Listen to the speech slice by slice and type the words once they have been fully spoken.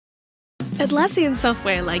Atlassian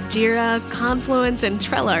software like Jira, Confluence, and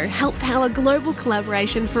Trello help power global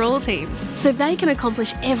collaboration for all teams, so they can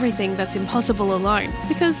accomplish everything that's impossible alone.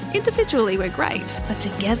 Because individually we're great, but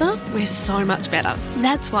together we're so much better.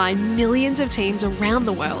 That's why millions of teams around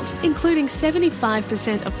the world, including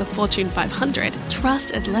 75% of the Fortune 500,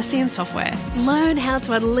 trust Atlassian software. Learn how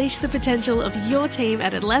to unleash the potential of your team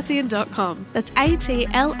at Atlassian.com. That's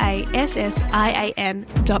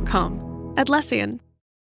Atlassian.com. Atlassian.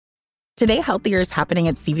 Today, healthier is happening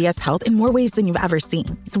at CVS Health in more ways than you've ever seen.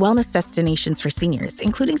 It's wellness destinations for seniors,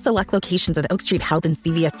 including select locations with Oak Street Health and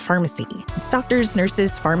CVS Pharmacy. It's doctors,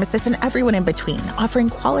 nurses, pharmacists, and everyone in between, offering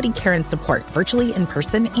quality care and support virtually, in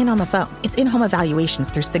person, and on the phone. It's in-home evaluations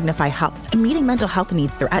through Signify Health and meeting mental health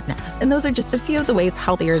needs through Aetna. And those are just a few of the ways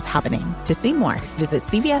healthier is happening. To see more, visit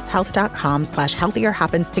cvshealth.com/healthier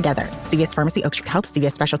happens together. CVS Pharmacy, Oak Street Health,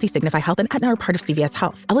 CVS Specialty, Signify Health, and Aetna are part of CVS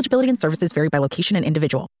Health. Eligibility and services vary by location and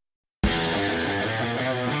individual.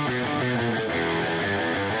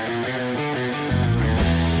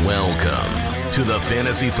 Welcome to the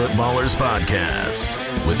Fantasy Footballers Podcast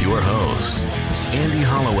with your hosts, Andy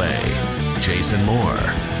Holloway, Jason Moore,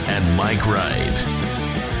 and Mike Wright.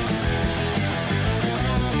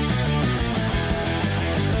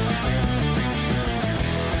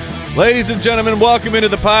 Ladies and gentlemen, welcome into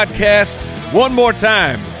the podcast one more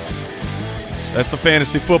time. That's the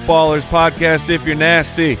Fantasy Footballers Podcast. If you're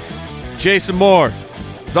nasty, Jason Moore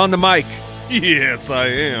is on the mic. Yes, I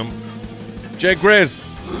am. Jay Grizz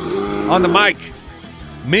on the mic.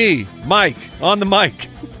 Me, Mike, on the mic.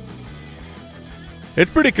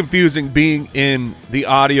 It's pretty confusing being in the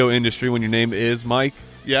audio industry when your name is Mike.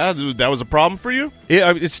 Yeah, that was a problem for you?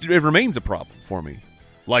 It remains a problem for me.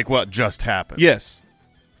 Like what just happened? Yes,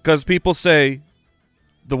 because people say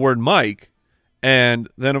the word Mike, and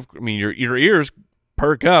then your ears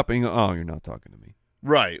perk up, and you go, "Oh, you're not talking to me."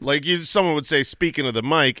 Right. Like someone would say, speaking of the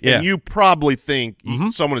mic, Yeah. and you probably think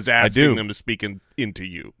someone is asking do. them to speak into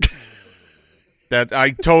you. That I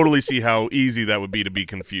totally see how easy that would be to be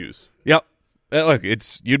confused. Yep. Look,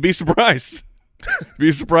 you'd be surprised.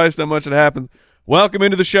 Be surprised how much it happens. Welcome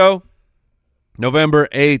into the show. November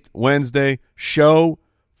 8th, Wednesday, show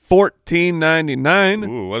 1499.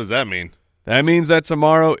 Ooh, what does that mean? That means that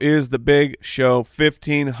tomorrow is the big show,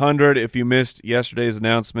 1500. If you missed yesterday's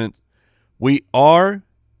announcement, we are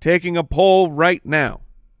taking a poll right now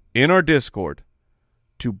in our Discord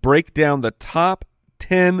to break down the top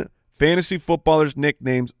 10 fantasy footballers'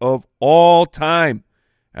 nicknames of all time.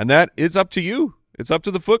 And that is up to you. It's up to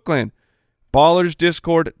the Foot Clan.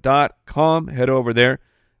 BallersDiscord.com. Head over there.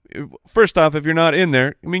 First off, if you're not in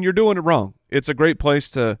there, you're doing it wrong. It's a great place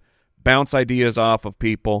to bounce ideas off of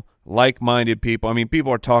people, like-minded people.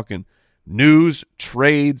 People are talking news,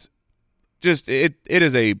 trades. Just it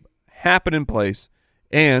is a happening place.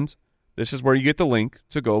 And this is where you get the link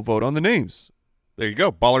to go vote on the names. There you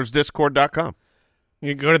go, BallersDiscord.com.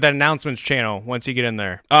 You go to that announcements channel once you get in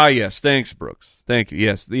there. Ah, yes. Thanks, Brooks. Thank you.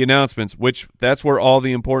 Yes, the announcements, that's where all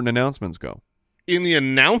the important announcements go. In the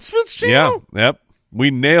announcements channel? Yeah, yep. We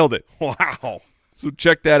nailed it. Wow. So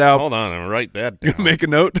check that out. Hold on, I'll write that down. Make a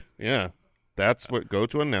note. Yeah. That's what, go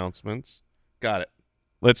to announcements. Got it.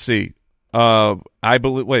 Let's see. I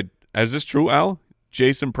believe, wait, is this true, Al?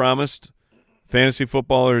 Jason promised Fantasy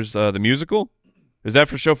Footballers the musical? Is that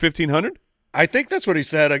for show 1500? I think that's what he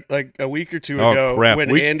said like a week or two Oh, ago crap.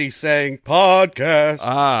 when Andy sang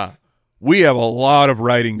podcast. We have a lot of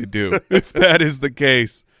writing to do if that is the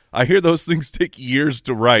case. I hear those things take years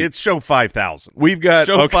to write. It's show 5,000. We've got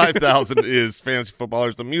show 5,000 is Fantasy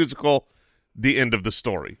Footballers the musical, the end of the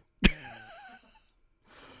story.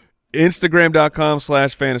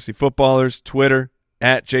 Instagram.com/fantasyfootballers, Twitter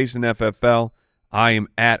 @JasonFFL. I am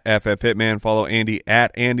 @FFHitman. Follow Andy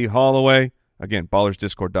 @Andy Holloway. Again,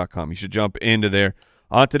 ballersdiscord.com. You should jump into there.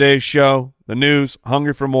 On today's show, the news,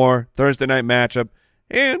 hungry for more, Thursday night matchup,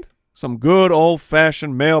 and some good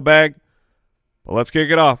old-fashioned mailbag. But let's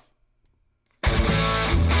kick it off.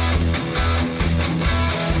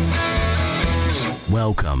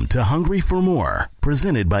 Welcome to Hungry for More,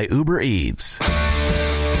 presented by Uber Eats.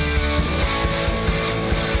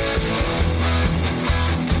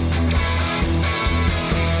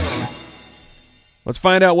 Let's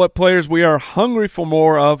find out what players we are hungry for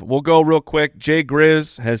more of. We'll go real quick. Jay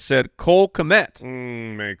Grizz has said Cole Kmet,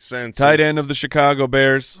 makes sense. tight end of the Chicago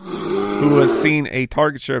Bears, who has seen a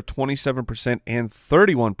target share of 27% and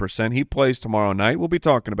 31%. He plays tomorrow night. We'll be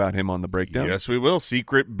talking about him on the breakdown. Yes, we will.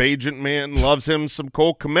 Secret Bajent Man loves him some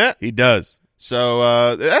Cole Kmet. He does.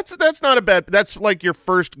 So that's not a bad. That's like your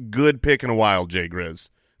first good pick in a while, Jay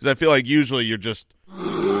Grizz. Because I feel like usually you're just,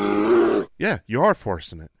 yeah, you are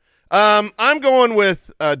forcing it. I'm going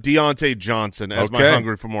with Deontay Johnson as my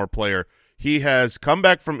hungry for more player. He has come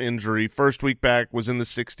back from injury. First week back was in the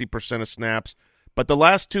 60% of snaps, but the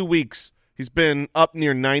last 2 weeks he's been up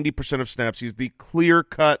near 90% of snaps. He's the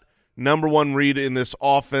clear-cut number one read in this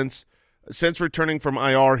offense. Since returning from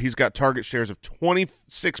IR, he's got target shares of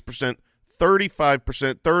 26%,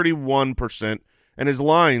 35%, 31%, and his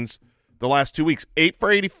lines the last 2 weeks, 8 for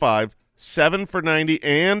 85, 7 for 90,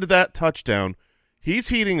 and that touchdown. He's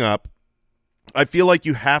heating up. I feel like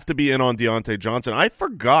you have to be in on Deontay Johnson. I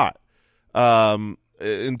forgot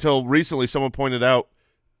until recently someone pointed out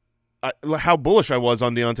how bullish I was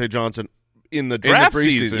on Deontay Johnson in the draft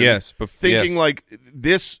season. Yes. Thinking like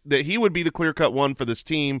that he would be the clear-cut one for this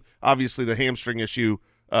team. Obviously, the hamstring issue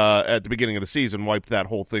at the beginning of the season wiped that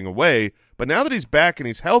whole thing away. But now that he's back and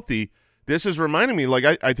he's healthy, this is reminding me, like,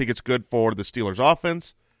 I think it's good for the Steelers'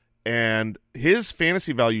 offense, and his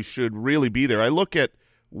fantasy value should really be there. I look at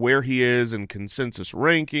where he is in consensus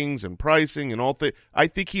rankings and pricing and all things. I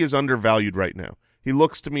think he is undervalued right now. He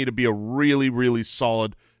looks to me to be a really, really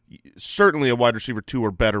solid, certainly a wide receiver 2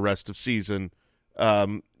 or better rest of season.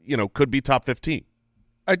 Could be top 15.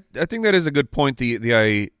 I think that is a good point.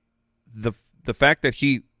 The fact that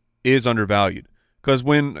he is undervalued, because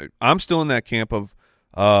when I'm still in that camp of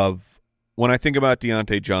when I think about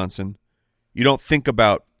Deontay Johnson, you don't think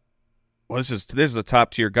about, well, this is a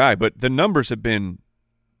top tier guy, but the numbers have been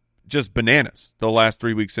just bananas the last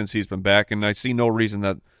 3 weeks since he's been back, and I see no reason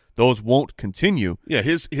that those won't continue. Yeah,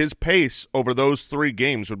 his pace over those 3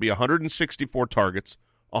 games would be 164 targets,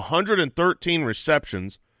 113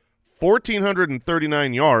 receptions,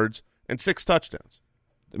 1,439 yards, and 6 touchdowns.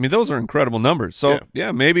 I mean, those are incredible numbers. So,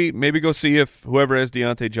 yeah maybe go see if whoever has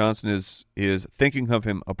Deontay Johnson is thinking of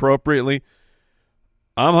him appropriately.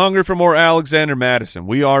 I'm hungry for more Alexander Mattison.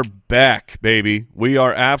 We are back, baby. We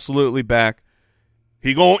are absolutely back.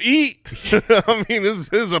 He gonna eat. I mean,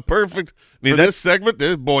 this is a perfect for this segment.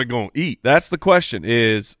 This boy gonna eat. That's the question: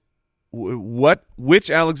 is which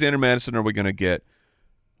Alexander Mattison are we going to get?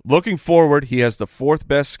 Looking forward, he has the 4th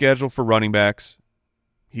best schedule for running backs.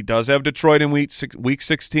 He does have Detroit in week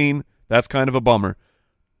 16. That's kind of a bummer,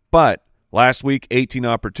 but last week 18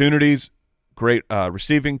 opportunities, great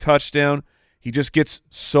receiving touchdown. He just gets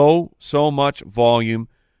so much volume.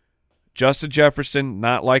 Justin Jefferson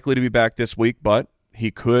not likely to be back this week, but he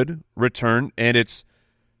could return, and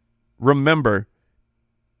remember,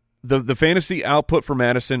 the fantasy output for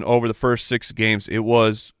Madison over the first 6 games, it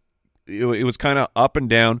was kind of up and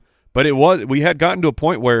down, but we had gotten to a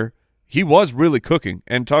point where he was really cooking.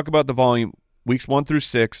 And talk about the volume, weeks 1 through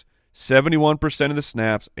 6, 71% of the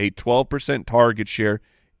snaps, a 12% target share,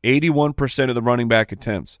 81% of the running back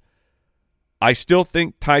attempts. I still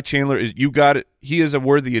think Ty Chandler he is a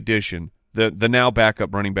worthy addition. The now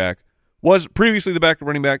backup running back. Was previously the backup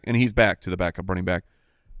running back, and he's back to the backup running back.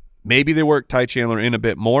 Maybe they work Ty Chandler in a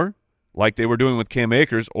bit more, like they were doing with Cam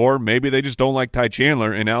Akers, or maybe they just don't like Ty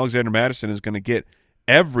Chandler, and Alexander Mattison is going to get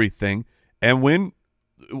everything. And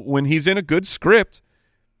when he's in a good script,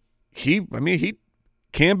 he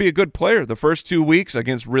can be a good player. The first 2 weeks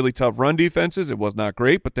against really tough run defenses, it was not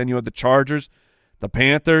great, but then you had the Chargers, the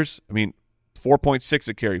Panthers, 4.6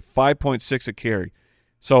 a carry, 5.6 a carry.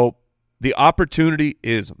 So the opportunity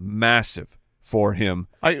is massive for him.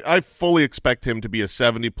 I fully expect him to be a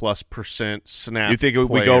 70+% snap. You think player.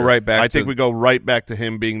 We go right back? I think we go right back to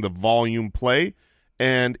him being the volume play.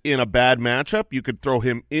 And in a bad matchup, you could throw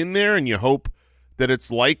him in there, and you hope that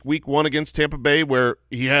it's like Week 1 against Tampa Bay, where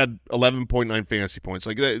he had 11.9 fantasy points.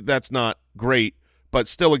 Like that's not great, but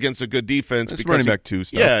still against a good defense. It's running back 2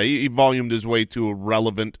 stuff. Yeah, he volumed his way to a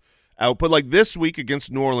relevant output. Like this week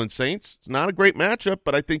against New Orleans Saints, it's not a great matchup,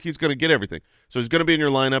 but I think he's going to get everything. So he's going to be in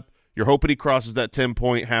your lineup. You're hoping he crosses that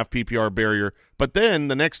 10-point half PPR barrier. But then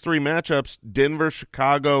the next 3 matchups, Denver,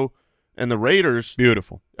 Chicago, and the Raiders.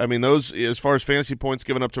 Beautiful. I mean, those, as far as fantasy points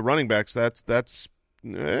given up to running backs, that's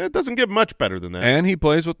it doesn't get much better than that. And he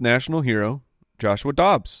plays with national hero Joshua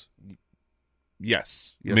Dobbs.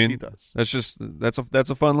 Yes, he does. That's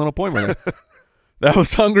a fun little point right there. That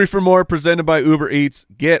was Hungry for More, presented by Uber Eats.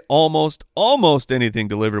 Get almost anything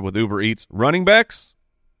delivered with Uber Eats. Running backs?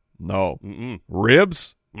 No.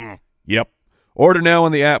 Ribs? Yep. Order now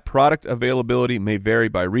on the app. Product availability may vary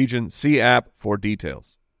by region. See app for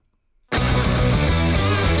details.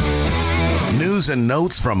 News and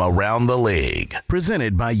notes from around the league.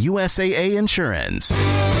 Presented by USAA Insurance.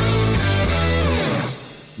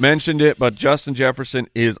 Mentioned it, but Justin Jefferson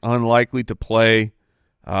is unlikely to play.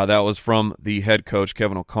 That was from the head coach,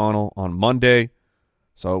 Kevin O'Connell, on Monday.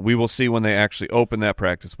 So we will see when they actually open that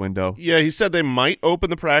practice window. Yeah, he said they might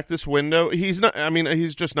open the practice window. He's not. I mean,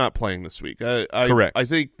 he's just not playing this week. Correct. I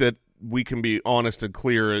think that we can be honest and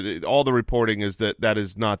clear. All the reporting is that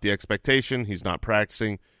is not the expectation. He's not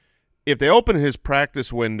practicing. If they open his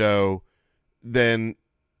practice window, then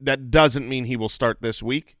that doesn't mean he will start this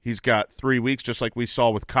week. He's got 3 weeks, just like we saw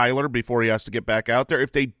with Kyler before he has to get back out there.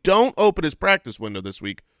 If they don't open his practice window this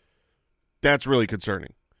week, that's really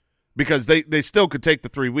concerning because they still could take the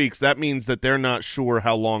 3 weeks. That means that they're not sure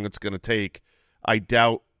how long it's going to take. I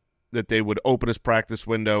doubt that they would open his practice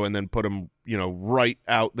window and then put him, right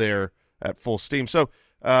out there at full steam. So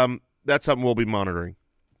that's something we'll be monitoring.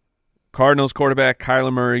 Cardinals quarterback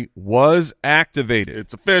Kyler Murray was activated.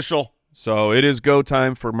 It's official. So it is go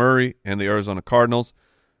time for Murray and the Arizona Cardinals.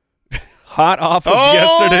 Hot off of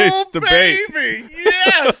yesterday's debate. Baby,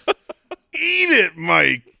 yes. Eat it,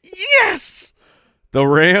 Mike. Yes. The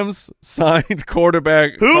Rams signed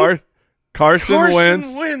quarterback Carson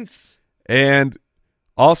Wentz. And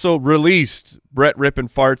also released Brett Rippin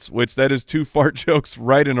Farts, which that is 2 fart jokes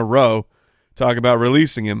right in a row. Talk about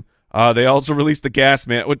releasing him. They also released the Gas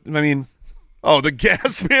Man. The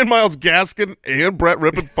Gas Man, Myles Gaskin, and Brett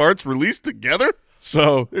Rippin Farts released together?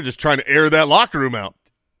 So they're just trying to air that locker room out.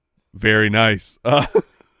 Very nice.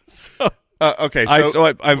 Okay,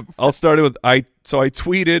 I'll start it with I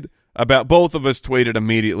tweeted about both of us tweeted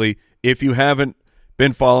immediately. If you haven't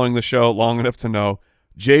been following the show long enough to know,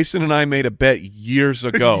 Jason and I made a bet years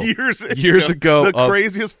ago. years ago. The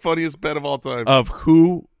craziest, funniest bet of all time. Of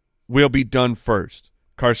who will be done first,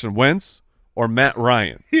 Carson Wentz or Matt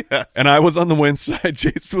Ryan. Yes. And I was on the Wentz side.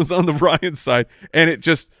 Jason was on the Ryan side. And it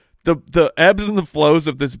just, the ebbs and the flows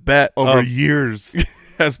of this bet over years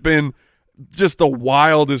has been just the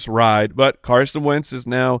wildest ride. But Carson Wentz is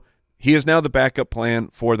now the backup plan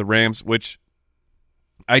for the Rams, which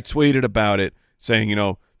I tweeted about it saying,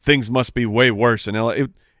 things must be way worse in LA.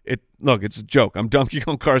 Look, it's a joke. I'm dunking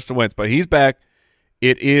on Carson Wentz, but he's back.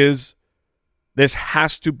 This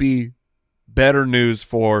has to be better news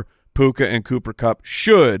for Puka and Cooper Kupp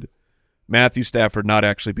should Matthew Stafford not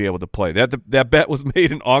actually be able to play. That bet was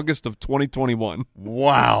made in August of 2021.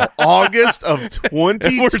 Wow. August of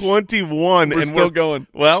 2021. We're still going.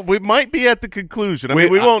 Well, we might be at the conclusion. We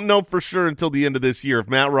won't know for sure until the end of this year if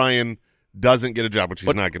Matt Ryan doesn't get a job, which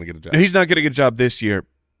he's not going to get a job. He's not going to get a job this year.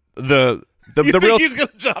 The real he's going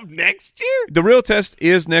to job next year? The real test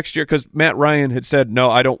is next year because Matt Ryan had said,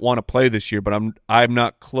 no, I don't want to play this year, but I'm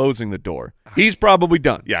not closing the door. He's probably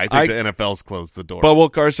done. Yeah, I think the NFL's closed the door. But will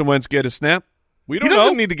Carson Wentz get a snap? We don't know. He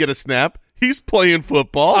doesn't need to get a snap. He's playing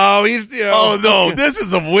football. Oh, he's Oh no, this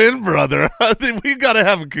is a win, brother. I think we've got to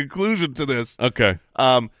have a conclusion to this. Okay.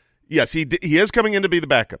 Yes, he is coming in to be the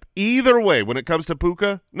backup. Either way, when it comes to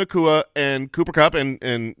Puka, Nacua, and Cooper Kupp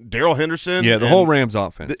and Darrell Henderson, the whole Rams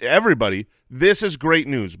offense, everybody, this is great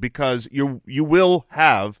news because you will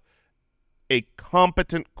have a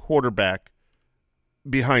competent quarterback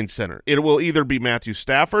behind center. It will either be Matthew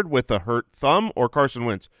Stafford with a hurt thumb or Carson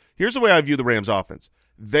Wentz. Here's the way I view the Rams offense.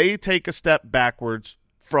 They take a step backwards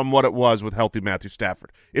from what it was with healthy Matthew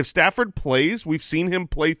Stafford. If Stafford plays, we've seen him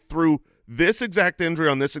play through this exact injury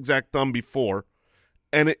on this exact thumb before,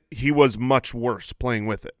 and he was much worse playing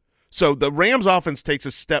with it. So the Rams offense takes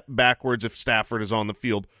a step backwards if Stafford is on the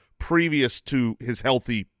field previous to his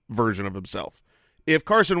healthy version of himself. If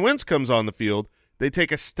Carson Wentz comes on the field, they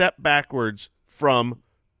take a step backwards from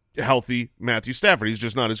healthy Matthew Stafford. He's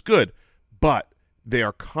just not as good. But they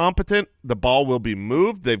are competent. The ball will be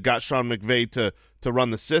moved. They've got Sean McVay to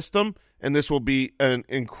run the system, and this will be an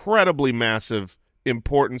incredibly massive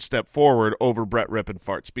important step forward over Brett Rippin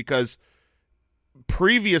Farts because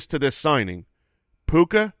previous to this signing,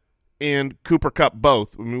 Puka and Cooper Kupp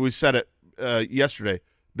both, we said it yesterday,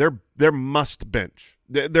 they're must bench.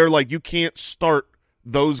 They're like, you can't start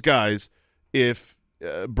those guys if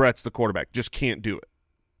Brett's the quarterback. Just can't do it.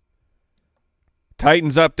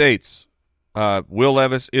 Titans updates. Will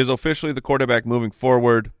Levis is officially the quarterback moving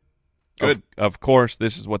forward. Good. Of course,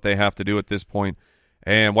 this is what they have to do at this point.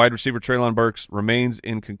 And wide receiver Treylon Burks remains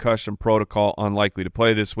in concussion protocol, unlikely to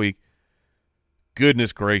play this week.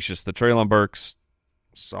 Goodness gracious, the Treylon Burks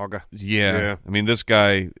saga. Yeah. I mean, this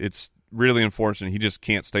guy, it's really unfortunate. He just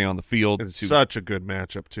can't stay on the field. It's such a good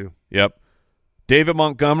matchup, too. Yep. David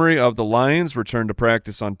Montgomery of the Lions returned to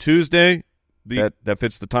practice on Tuesday. That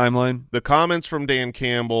fits the timeline. The comments from Dan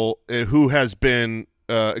Campbell, who has been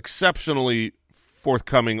exceptionally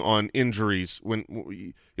forthcoming on injuries.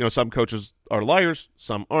 When some coaches are liars,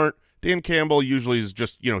 some aren't. Dan Campbell usually is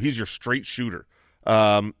just he's your straight shooter,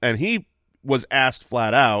 and he was asked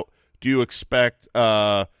flat out, "Do you expect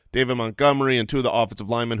David Montgomery and two of the offensive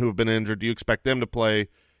linemen who have been injured? Do you expect them to play?"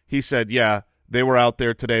 He said, "Yeah, They were out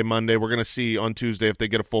there today, Monday. We're going to see on Tuesday if they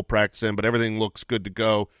get a full practice in, but everything looks good to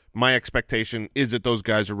go. My expectation is that those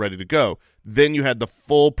guys are ready to go. Then you had the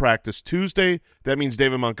full practice Tuesday. That means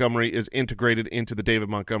David Montgomery is integrated into the David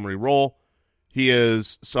Montgomery role. He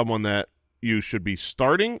is someone that you should be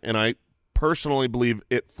starting, and I personally believe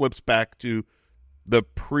it flips back to the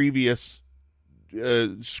previous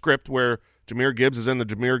script where Jahmyr Gibbs is in the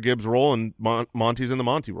Jahmyr Gibbs role and Monty's in the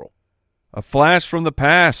Monty role. A flash from the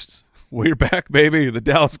past. We're back, baby. The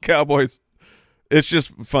Dallas Cowboys. It's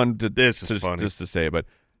just fun to say, but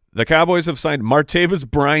the Cowboys have signed Martavis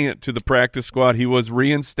Bryant to the practice squad. He was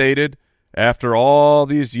reinstated after all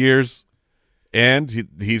these years, and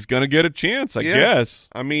he's going to get a chance, I guess.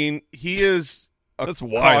 I mean, he is a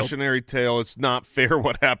cautionary tale. It's not fair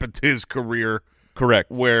what happened to his career.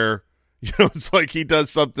 Correct. Where, it's like he does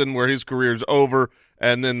something where his career's over,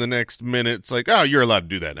 and then the next minute it's like, oh, you're allowed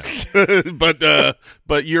to do that now.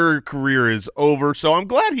 but your career is over. So I'm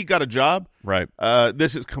glad he got a job. Right.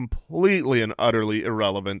 This is completely and utterly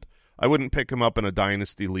irrelevant. I wouldn't pick him up in a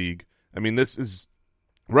dynasty league. I mean, this is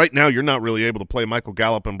 – right now you're not really able to play Michael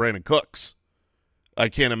Gallup and Brandon Cooks. I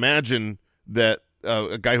can't imagine that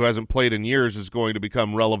a guy who hasn't played in years is going to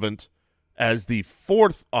become relevant as the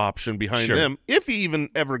fourth option behind them, if he even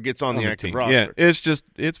ever gets on the active roster. Yeah,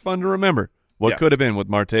 it's fun to remember what could have been with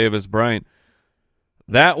Martavis Bryant.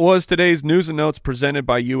 That was today's news and notes presented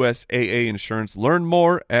by USAA Insurance. Learn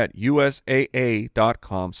more at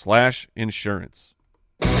usaa.com/insurance.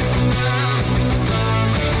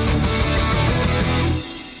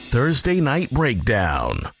 Thursday Night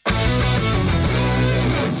Breakdown.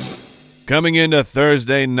 Coming into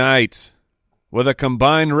Thursday night with a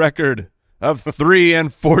combined record of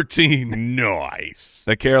 3-14. Nice.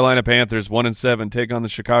 The Carolina Panthers 1-7 take on the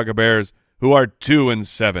Chicago Bears, who are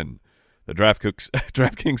 2-7. The DraftKings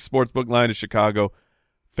Sportsbook line is Chicago,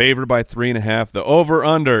 favored by 3.5. The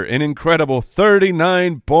over/under, an incredible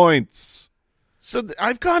 39 points. So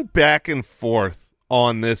I've gone back and forth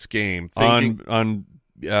on this game, thinking on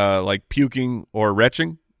like puking or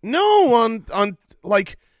retching. No, on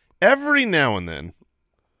like every now and then,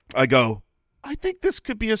 I go, I think this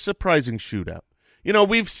could be a surprising shootout.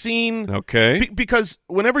 We've seen because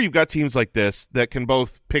whenever you've got teams like this that can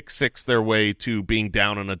both pick six their way to being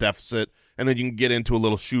down in a deficit, and then you can get into a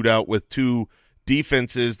little shootout with two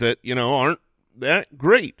defenses that aren't that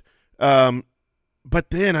great. But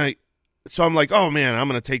then so I'm like, oh man, I'm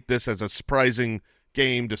going to take this as a surprising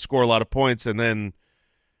game to score a lot of points, and I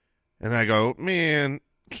go, man,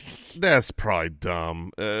 that's probably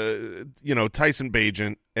dumb. Tyson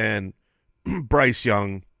Bagent and Bryce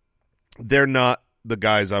Young, they're not the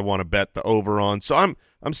guys I want to bet the over on. So I'm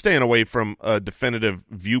staying away from a definitive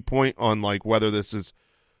viewpoint on like whether this is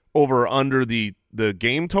over or under the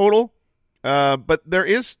game total. But there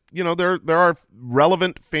is, there are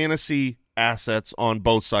relevant fantasy assets on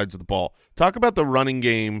both sides of the ball. Talk about the running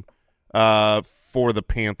game for the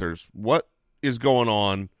Panthers. What is going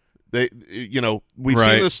on?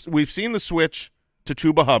 We've seen the switch to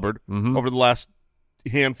Chuba Hubbard over the last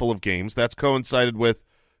handful of games. That's coincided with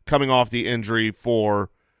coming off the injury for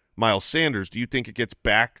Miles Sanders. Do you think it gets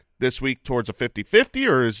back this week towards a 50-50,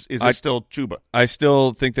 or is it still Chuba? I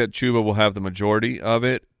still think that Chuba will have the majority of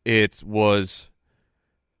it. It was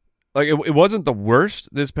like it wasn't the worst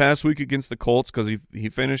this past week against the Colts because he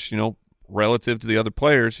finished, relative to the other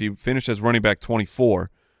players, he finished as running back 24.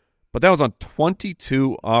 But that was on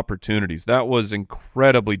 22 opportunities. That was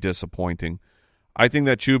incredibly disappointing. I think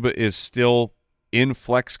that Chuba is still in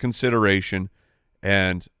flex consideration,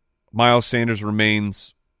 and Miles Sanders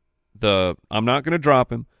remains I'm not going to drop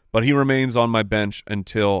him, but he remains on my bench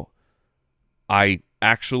until I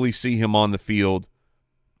actually see him on the field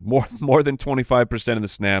more than 25% of the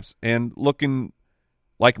snaps and looking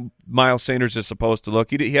like Miles Sanders is supposed to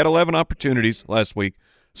look. He had 11 opportunities last week,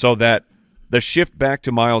 so that the shift back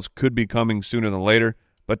to Miles could be coming sooner than later.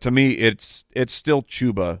 But to me, it's still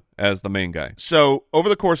Chuba as the main guy. So over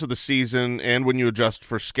the course of the season and when you adjust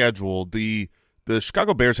for schedule, the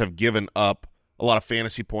Chicago Bears have given up a lot of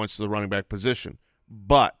fantasy points to the running back position.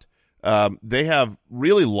 But they have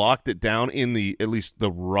really locked it down in at least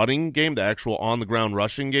the running game, the actual on-the-ground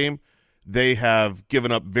rushing game. They have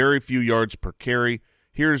given up very few yards per carry.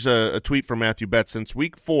 Here's a tweet from Matthew Betts. Since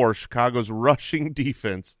Week 4, Chicago's rushing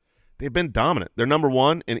defense, they've been dominant. They're number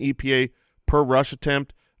one in EPA per rush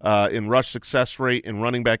attempt, in rush success rate, and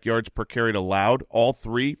running back yards per carry allowed, all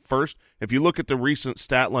three first. If you look at the recent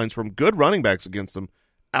stat lines from good running backs against them,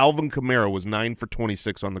 Alvin Kamara was 9 for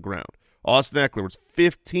 26 on the ground. Austin Eckler was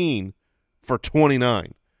 15 for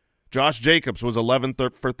 29. Josh Jacobs was 11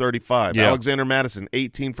 for 35. Yeah. Alexander Madison,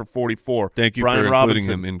 18 for 44. Thank you Brian for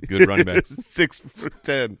Robinson, including him in good running backs. 6 for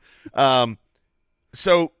 10.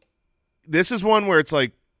 So this is one where it's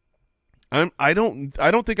like I don't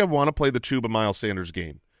think I want to play the Chuba Miles Sanders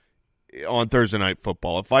game on Thursday Night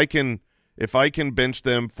Football. If I can bench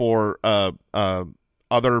them for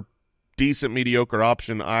other decent mediocre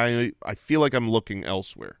option, I feel like I'm looking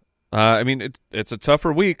elsewhere. I mean, it's a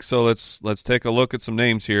tougher week, so let's take a look at some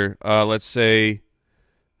names here. Let's say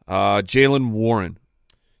Jaylen Warren.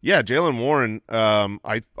 Yeah, Jaylen Warren,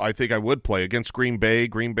 I think I would play against Green Bay.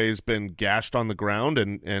 Green Bay's been gashed on the ground,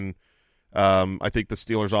 and I think the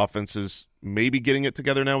Steelers' offense is maybe getting it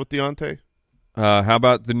together now with Deontay. How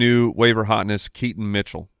about the new waiver hotness, Keaton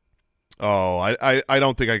Mitchell? Oh, I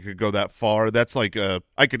don't think I could go that far. That's like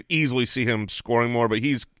I could easily see him scoring more, but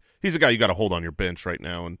he's a guy you got to hold on your bench right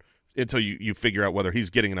now and until you figure out whether he's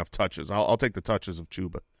getting enough touches. I'll take the touches of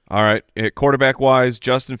Chuba. All right, quarterback-wise,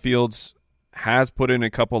 Justin Fields has put in a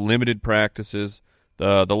couple limited practices.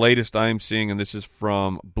 The latest I'm seeing, and this is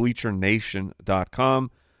from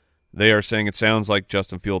BleacherNation.com, they are saying it sounds like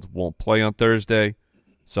Justin Fields won't play on Thursday.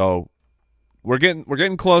 So we're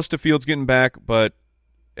getting close to Fields getting back, but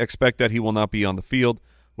expect that he will not be on the field,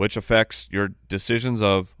 which affects your decisions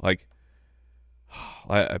of like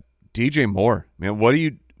DJ Moore. Man, what do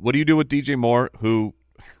you do with DJ Moore, who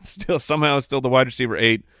somehow is still the wide receiver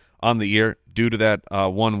 8 on the year due to that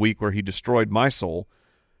 1 week where he destroyed my soul?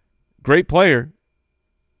 Great player,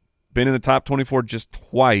 been in the top 24 just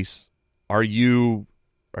twice. Are you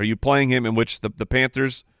playing him? In which the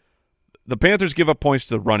Panthers give up points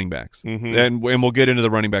to the running backs, and we'll get into the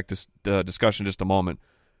running back discussion in just a moment.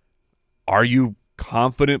 Are you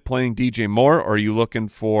confident playing DJ Moore, or are you looking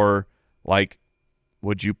for, like,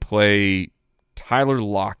 would you play Tyler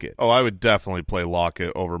Lockett? Oh, I would definitely play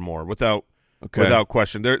Lockett over Moore without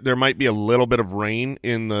question. There might be a little bit of rain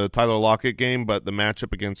in the Tyler Lockett game, but the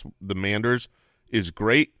matchup against the Manders is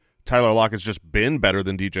great. Tyler Lockett's just been better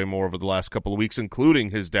than DJ Moore over the last couple of weeks,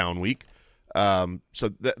 including his down week.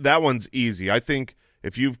 So that one's easy. I think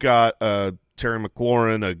if you've got Terry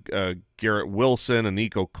McLaurin, a Garrett Wilson, a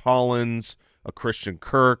Nico Collins, a Christian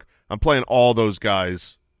Kirk, I'm playing all those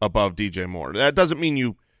guys above DJ Moore. That doesn't mean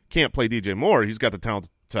you can't play DJ Moore. He's got the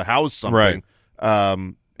talent to house something. Right.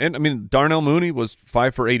 And, I mean, Darnell Mooney was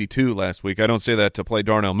 5 for 82 last week. I don't say that to play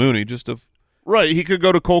Darnell Mooney, just to right. He could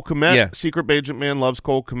go to Cole Kmet. Yeah. Secret Agent Man loves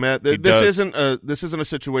Cole Kmet. This isn't a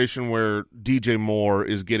situation where DJ Moore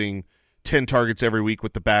is getting 10 targets every week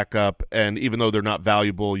with the backup, and even though they're not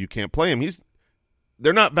valuable, you can't play him.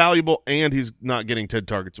 They're not valuable, and he's not getting 10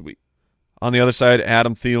 targets a week. On the other side,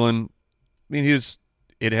 Adam Thielen, I mean,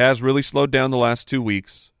 it has really slowed down the last 2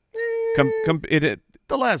 weeks. The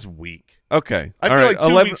last week. Okay. I feel like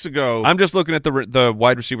 2 weeks ago. I'm just looking at the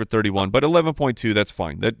wide receiver 31, but 11.2, that's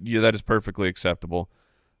fine. That is perfectly acceptable.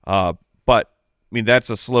 But, I mean, that's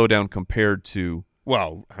a slowdown compared to.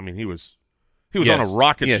 Well, I mean, he was on a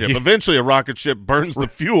rocket ship. Eventually, a rocket ship burns the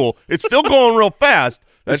fuel. It's still going real fast.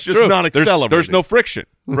 That's just true. not accelerating. There's no friction.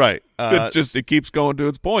 Right. It keeps going to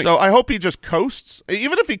its point. So I hope he just coasts.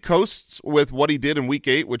 Even if he coasts with what he did in Week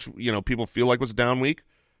 8, which people feel like was a down week,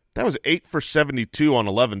 that was 8 for 72 on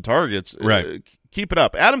 11 targets. Right. Keep it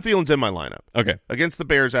up. Adam Thielen's in my lineup. Okay. Against the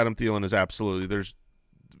Bears, Adam Thielen is absolutely. There's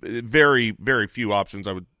very, very few options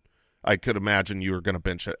I could imagine you were going to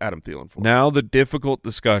bench Adam Thielen for. Now the difficult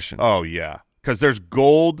discussion. Oh, yeah. Because there's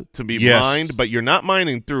gold to be mined, but you're not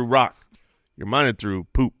mining through rock. You're mining through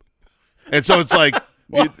poop. And so it's like,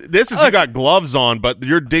 you got gloves on, but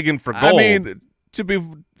you're digging for gold. I mean, to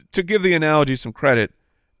give the analogy some credit,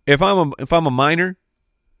 if I'm a miner,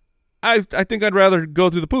 I think I'd rather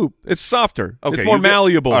go through the poop. It's softer. Okay, it's more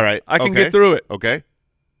malleable. All right. I can get through it. Okay.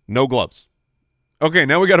 No gloves. Okay,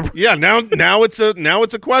 now we got to. Yeah, now it's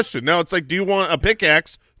a question. Now it's like, do you want a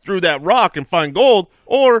pickaxe through that rock and find gold,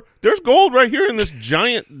 or there's gold right here in this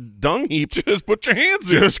giant dung heap? Just put your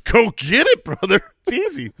hands in. Just go get it, brother. It's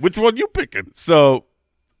easy. Which one you picking? So,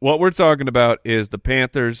 what we're talking about is the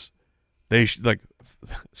Panthers. They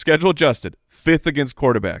schedule adjusted, 5th against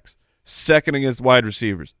quarterbacks, 2nd against wide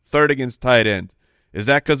receivers, 3rd against tight ends. Is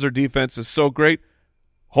that because their defense is so great?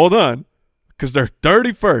 Hold on, because they're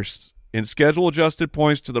 31st in schedule adjusted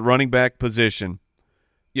points to the running back position.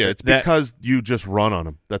 Yeah, it's because you just run on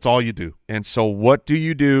them. That's all you do. And so what do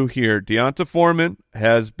you do here? Deonta Foreman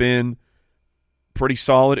has been pretty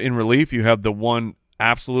solid in relief. You have the one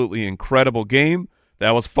absolutely incredible game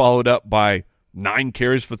that was followed up by 9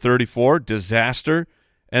 carries for 34, disaster.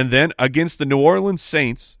 And then against the New Orleans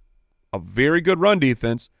Saints, a very good run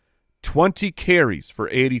defense, 20 carries for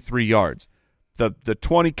 83 yards. The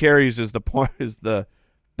 20 carries is the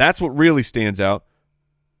That's what really stands out.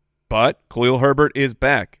 But Khalil Herbert is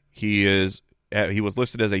back. He was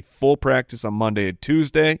listed as a full practice on Monday and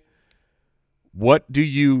Tuesday. What do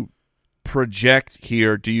you project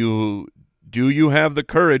here? Do you have the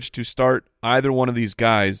courage to start either one of these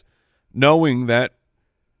guys, knowing that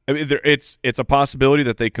it's a possibility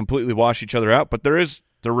that they completely wash each other out, but there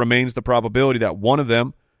remains the probability that one of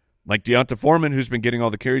them, like D'Onta Foreman, who's been getting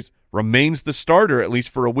all the carries, remains the starter at least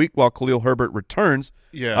for a week while Khalil Herbert returns.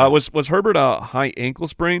 Yeah. Was Herbert a high ankle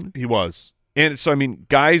sprain? He was. And so, I mean,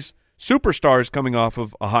 guys, superstars coming off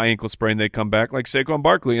of a high ankle sprain, they come back like Saquon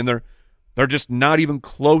Barkley, and they're just not even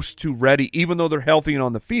close to ready, even though they're healthy and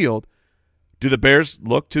on the field. Do the Bears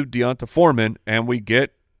look to D'Onta Foreman, and we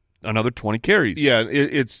get another 20 carries? Yeah,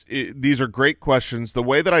 these are great questions. The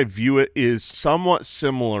way that I view it is somewhat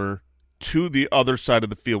similar to the other side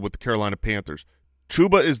of the field with the Carolina Panthers.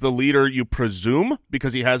 Chuba is the leader, you presume,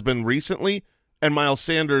 because he has been recently, and Miles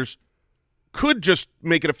Sanders could just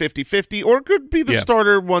make it a 50-50 or could be the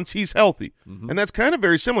starter once he's healthy. Mm-hmm. And that's kind of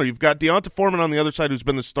very similar. You've got D'Onta Foreman on the other side who's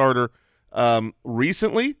been the starter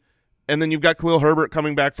recently, and then you've got Khalil Herbert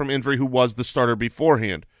coming back from injury who was the starter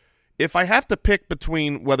beforehand. If I have to pick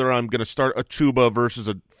between whether I'm going to start a Chuba versus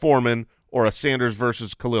a Foreman or a Sanders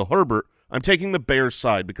versus Khalil Herbert, I'm taking the Bears'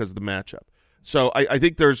 side because of the matchup. So I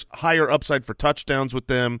think there's higher upside for touchdowns with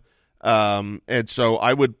them, and so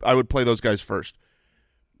I would play those guys first.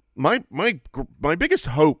 My biggest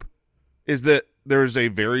hope is that there's a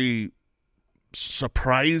very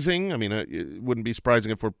surprising, I mean, it wouldn't be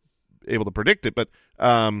surprising if we're able to predict it, but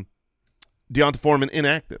D'Onta Foreman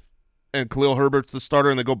inactive, and Khalil Herbert's the starter,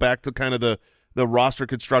 and they go back to kind of the roster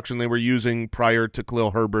construction they were using prior to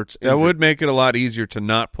Khalil Herbert's injury. That would make it a lot easier to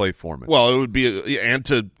not play Foreman. Well, it would be, and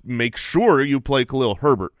to make sure you play Khalil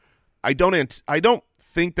Herbert. I don't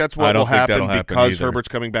think that's what will happen because Herbert's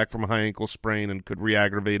coming back from a high ankle sprain and could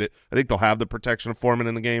re-aggravate it. I think they'll have the protection of Foreman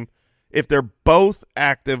in the game. If they're both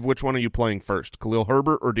active, which one are you playing first, Khalil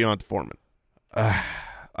Herbert or D'Onta Foreman?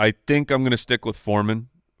 I think I'm going to stick with Foreman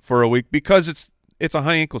for a week because it's a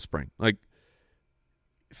high ankle sprain. Like,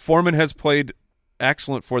 Foreman has played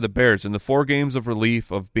excellent for the Bears in the 4 games of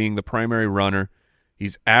relief of being the primary runner.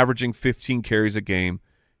 He's averaging 15 carries a game.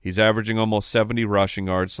 He's averaging almost 70 rushing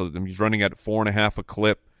yards, so he's running at 4.5 a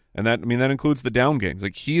clip, and that includes the down games.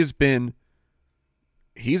 Like, he's been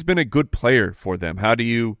a good player for them. How do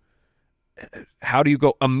you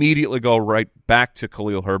immediately go right back to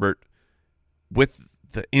Khalil Herbert with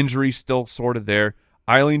the injury still sort of there?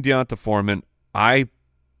 I lean D'Onta Foreman. I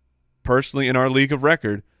personally, in our league of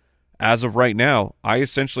record, as of right now, I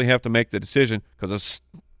essentially have to make the decision because of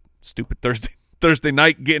stupid Thursday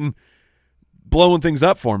night blowing things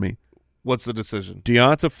up for me. What's the decision?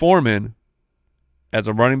 D'Onta Foreman as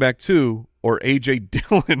a running back 2 or A.J.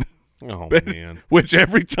 Dillon. Oh, man. Which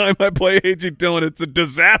every time I play A.J. Dillon, it's a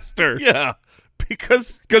disaster. Yeah,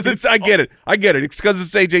 because it's I get it. It's because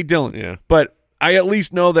it's A.J. Dillon. Yeah. But I at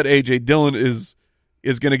least know that A.J. Dillon is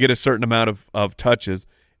going to get a certain amount of touches.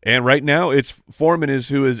 And right now, it's Foreman is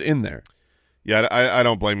who is in there. Yeah, I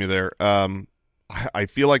don't blame you there. I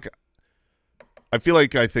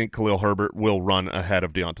think Khalil Herbert will run ahead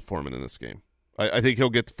of D'Onta Foreman in this game. I think he'll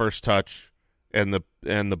get the first touch and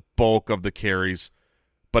the bulk of the carries.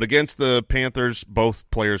 But against the Panthers, both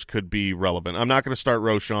players could be relevant. I'm not going to start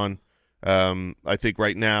Roschon. I think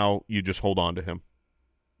right now you just hold on to him.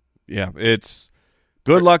 Yeah, it's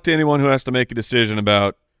good luck to anyone who has to make a decision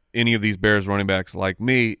about any of these Bears running backs like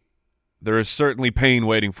me. There is certainly pain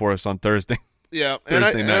waiting for us on Thursday. Yeah, and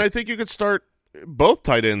I think you could start both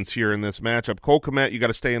tight ends here in this matchup. Cole Kmet, you got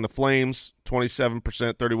to stay in the Flames, 27%,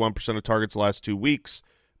 31% of targets the last 2 weeks.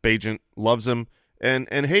 Bagent loves him. And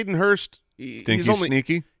Hayden Hurst, he's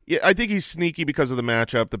sneaky? Yeah, I think he's sneaky because of the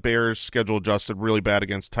matchup. The Bears schedule adjusted really bad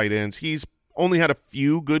against tight ends. He's only had a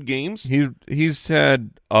few good games. He's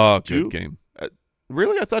had a good game.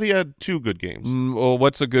 Really? I thought he had 2 good games. Well,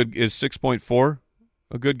 is 6.4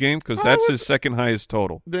 a good game? Because that's his second highest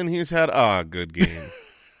total. Then he's had a good game.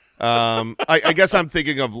 I guess I'm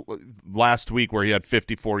thinking of last week where he had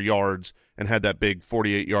 54 yards and had that big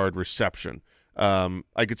 48-yard reception.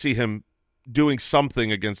 I could see him doing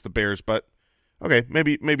something against the Bears, but okay,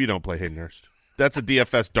 maybe you don't play Hayden Hurst. That's a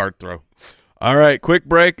DFS dart throw. All right, quick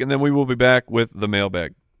break, and then we will be back with the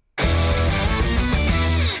mailbag.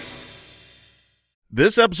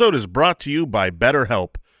 This episode is brought to you by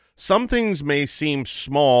BetterHelp. Some things may seem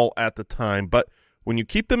small at the time, but when you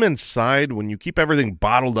keep them inside, when you keep everything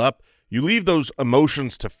bottled up, you leave those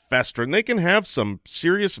emotions to fester, and they can have some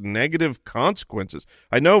serious negative consequences.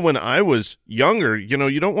 I know when I was younger, you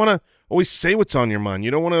don't want to always say what's on your mind.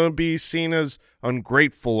 You don't want to be seen as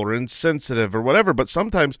ungrateful or insensitive or whatever, but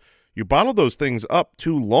sometimes you bottle those things up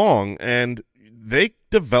too long and they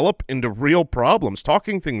develop into real problems.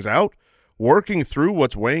 Talking things out, working through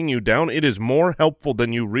what's weighing you down, it is more helpful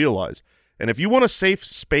than you realize. And if you want a safe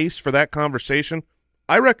space for that conversation,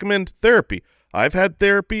 I recommend therapy. I've had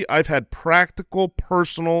therapy. I've had practical,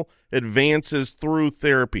 personal advances through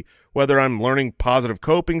therapy, whether I'm learning positive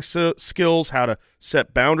coping skills, how to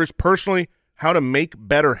set boundaries personally, how to make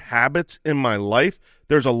better habits in my life.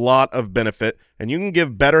 There's a lot of benefit, and you can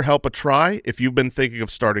give BetterHelp a try if you've been thinking of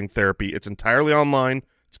starting therapy. It's entirely online.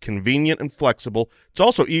 It's convenient and flexible. It's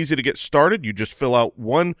also easy to get started. You just fill out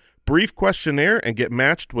one brief questionnaire and get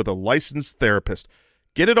matched with a licensed therapist.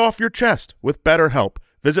 Get it off your chest with BetterHelp.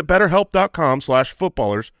 Visit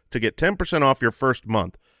BetterHelp.com/footballers to get 10% off your first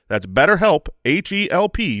month. That's BetterHelp,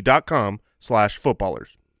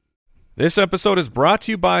 HELP.com/footballers. This episode is brought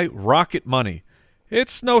to you by Rocket Money.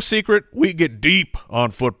 It's no secret we get deep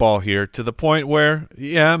on football here to the point where,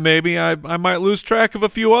 maybe I might lose track of a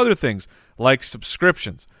few other things, like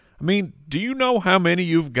subscriptions. I mean, do you know how many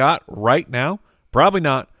you've got right now? Probably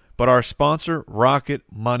not, but our sponsor, Rocket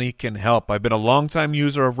Money, can help. I've been a longtime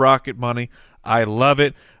user of Rocket Money. I love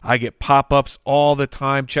it. I get pop-ups all the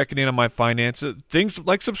time checking in on my finances. Things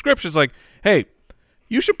like subscriptions, like, hey,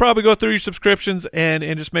 you should probably go through your subscriptions and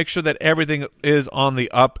just make sure that everything is on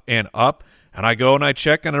the up and up. And I go and I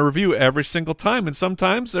check and I review every single time. And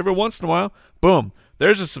sometimes, every once in a while, boom,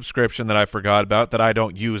 there's a subscription that I forgot about that I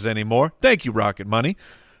don't use anymore. Thank you, Rocket Money.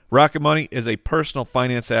 Rocket Money is a personal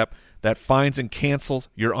finance app that finds and cancels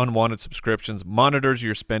your unwanted subscriptions, monitors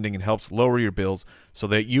your spending, and helps lower your bills so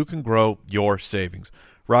that you can grow your savings.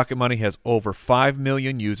 Rocket Money has over 5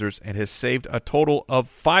 million users and has saved a total of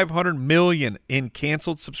 $500 million in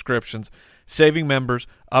canceled subscriptions, saving members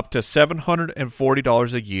up to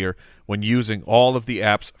 $740 a year when using all of the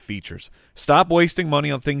app's features. Stop wasting money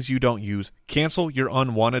on things you don't use. Cancel your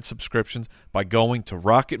unwanted subscriptions by going to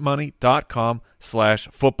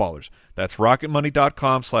rocketmoney.com/footballers. That's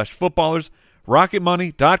rocketmoney.com/footballers,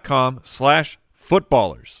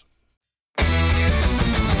 rocketmoney.com/footballers.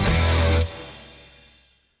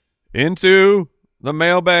 Into the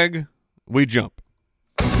mailbag we jump.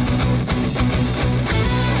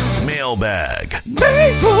 Mailbag.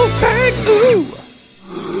 Mailbag, ooh.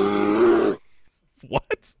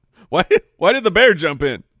 What? Why did the bear jump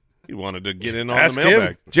in? He wanted to get in on the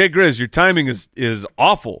mailbag. Him. Jay Grizz, your timing is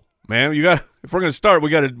awful, man. You got if we're gonna start, we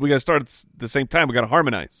gotta start at the same time. We gotta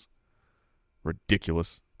harmonize.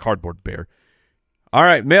 Ridiculous cardboard bear. All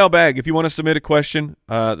right, mailbag. If you want to submit a question,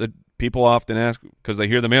 that people often ask because they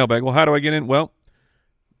hear the mailbag. Well, how do I get in? Well,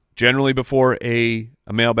 generally before a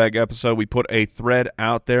mailbag episode, we put a thread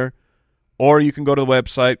out there, or you can go to the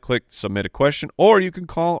website, click submit a question, or you can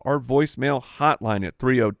call our voicemail hotline at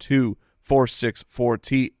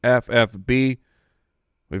 302-464-TFFB.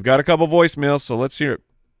 We've got a couple voicemails, so let's hear it.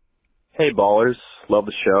 Hey, ballers. Love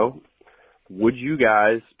the show. Would you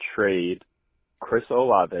guys trade Chris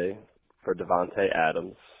Olave for Davante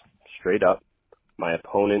Adams? Straight up. My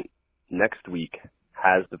opponent next week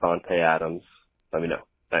has Davante Adams. Let me know.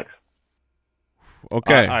 Thanks.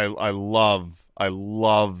 Okay. I love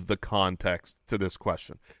the context to this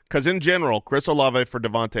question. Because in general, Chris Olave for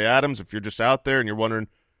Davante Adams, if you're just out there and you're wondering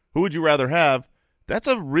who would you rather have, that's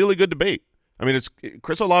a really good debate. I mean,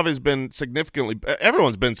 Chris Olave has been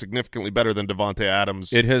everyone's been significantly better than Davante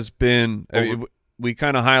Adams. It has been, we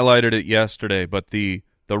kind of highlighted it yesterday, but the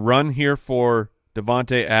run here for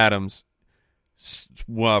Davante Adams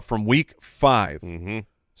from week 5. Mm-hmm.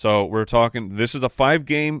 So we're talking, this is a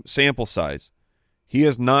 5-game sample size. He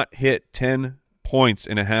has not hit 10 points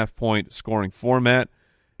in a half-point scoring format.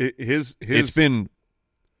 It's been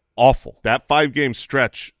awful. That 5-game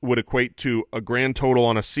stretch would equate to a grand total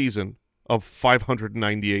on a season of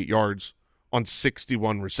 598 yards on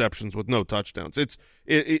 61 receptions with no touchdowns.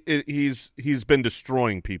 He's been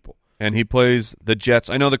destroying people. And he plays the Jets.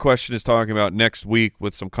 I know the question is talking about next week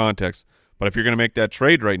with some context, but if you're going to make that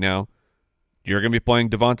trade right now, you're going to be playing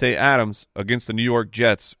Davante Adams against the New York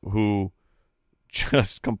Jets, who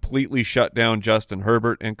just completely shut down Justin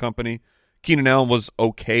Herbert and company. Keenan Allen was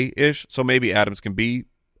okay-ish, so maybe Adams can be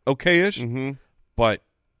okay-ish. Mm-hmm. But,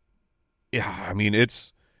 yeah, I mean,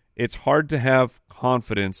 it's hard to have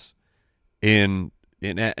confidence in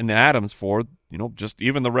Adams for, just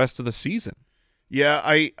even the rest of the season. Yeah,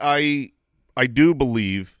 I do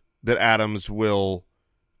believe that Adams will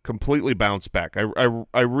completely bounce back.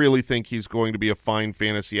 I really think he's going to be a fine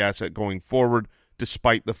fantasy asset going forward,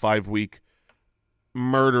 despite the 5-week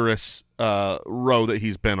murderous row that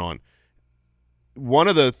he's been on. One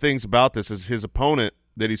of the things about this is his opponent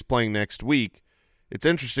that he's playing next week. It's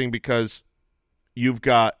interesting because you've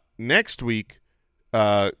got next week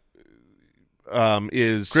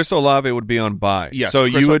is Chris Olave would be on bye. Yes, so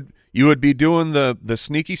you would be doing the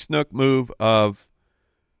sneaky snook move of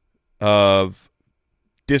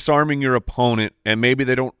disarming your opponent, and maybe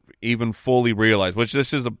they don't even fully realize. Which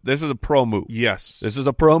this is a pro move. Yes, this is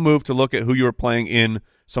a pro move to look at who you are playing in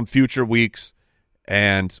some future weeks,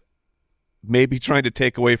 and maybe trying to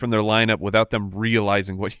take away from their lineup without them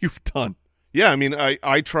realizing what you've done. Yeah, I mean,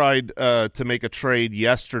 I tried to make a trade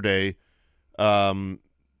yesterday,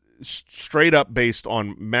 straight up based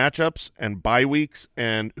on matchups and bye weeks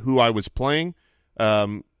and who I was playing.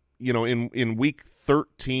 In week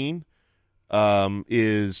 13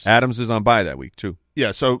 is Adams is on bye that week too.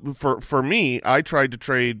 Yeah, so for me, I tried to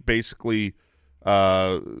trade basically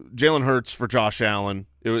Jalen Hurts for Josh Allen.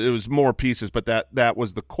 It was more pieces, but that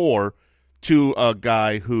was the core to a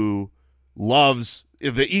guy who loves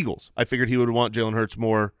the Eagles. I figured he would want Jalen Hurts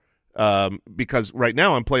more because right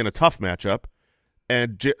now I'm playing a tough matchup,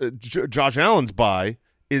 and Josh Allen's bye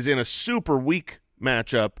is in a super weak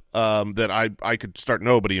matchup that I could start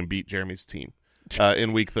nobody and beat Jeremy's team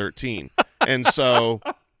in week 13. And so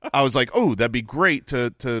I was like, oh, that'd be great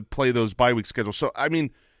to play those bye week schedules. So, I mean,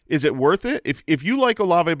 is it worth it? If you like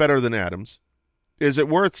Olave better than Adams, is it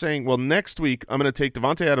worth saying, well, next week I'm going to take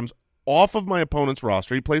Davante Adams off of my opponent's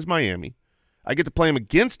roster. He plays Miami. I get to play him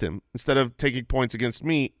against him instead of taking points against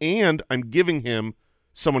me, and I'm giving him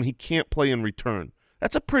someone he can't play in return.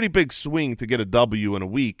 That's a pretty big swing to get a W in a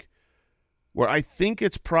week, where I think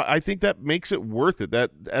I think that makes it worth it.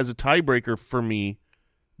 That as a tiebreaker for me,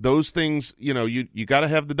 those things, you got to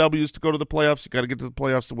have the W's to go to the playoffs. You got to get to the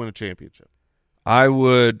playoffs to win a championship. I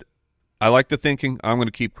like the thinking. I'm going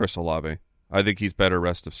to keep Chris Olave. I think he's better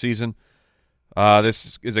rest of season.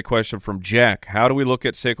 This is a question from Jack. How do we look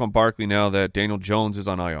at Saquon Barkley now that Daniel Jones is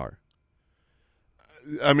on IR?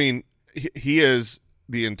 I mean, he is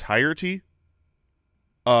the entirety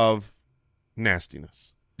of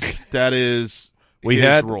nastiness. That is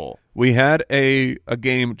his role. We had a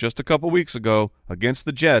game just a couple weeks ago against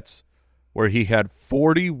the Jets where he had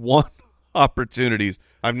 41 opportunities.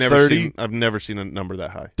 I've never seen a number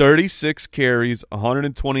that high. 36 carries,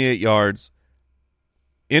 128 yards.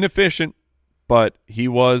 Inefficient, but he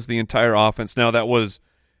was the entire offense. Now that was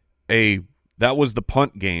the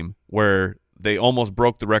punt game where they almost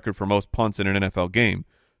broke the record for most punts in an NFL game.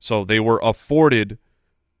 So they were afforded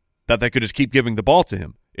that they could just keep giving the ball to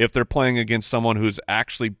him. If they're playing against someone who's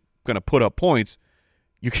actually going to put up points,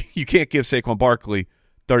 you can't give Saquon Barkley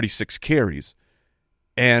 36 carries.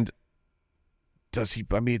 And does he?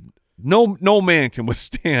 I mean, no man can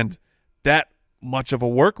withstand that much of a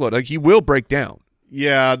workload. Like, he will break down.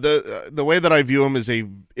 Yeah, the way that I view him is a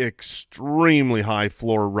extremely high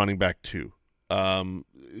floor running back too.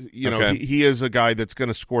 He is a guy that's going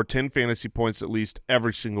to score 10 fantasy points at least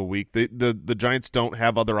every single week. The Giants don't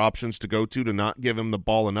have other options to go to not give him the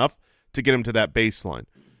ball enough to get him to that baseline.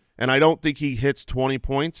 And I don't think he hits 20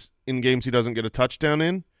 points in games he doesn't get a touchdown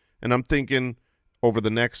in. And I'm thinking over the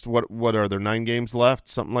next, what are there, 9 games left?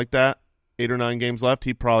 Something like that? 8 or 9 games left.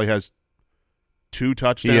 He probably has 2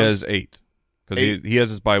 touchdowns. He has 8. Because he has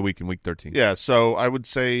his bye week in week 13. Yeah, so I would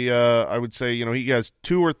say he has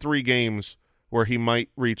 2 or 3 games where he might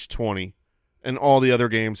reach 20, and all the other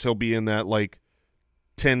games he'll be in that like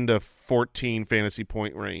 10 to 14 fantasy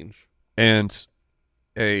point range. And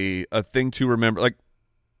a thing to remember, like,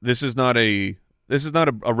 this is not a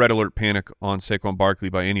red alert panic on Saquon Barkley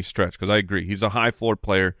by any stretch, because I agree he's a high floor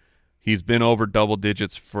player. He's been over double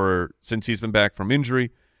digits since he's been back from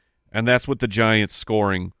injury, and that's with the Giants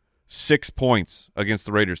scoring 6 points against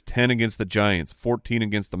the Raiders, 10 against the Giants, 14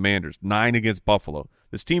 against the Manders, 9 against Buffalo.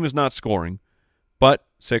 This team is not scoring, but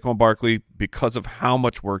Saquon Barkley, because of how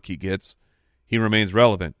much work he gets, he remains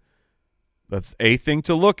relevant. A thing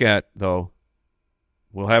to look at, though,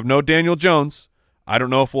 we'll have no Daniel Jones. I don't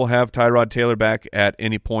know if we'll have Tyrod Taylor back at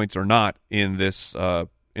any points or not in this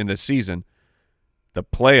season. The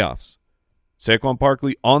playoffs. Saquon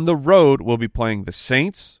Barkley on the road will be playing the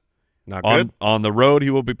Saints. Not good. On the road,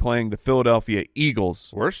 he will be playing the Philadelphia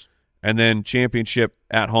Eagles. Worse. And then championship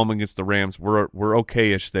at home against the Rams. We're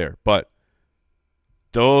okay-ish there, but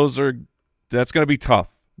that's going to be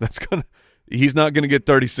tough. He's not going to get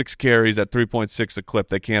 36 carries at 3.6 a clip.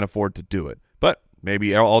 They can't afford to do it. But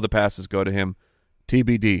maybe all the passes go to him.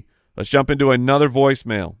 TBD. Let's jump into another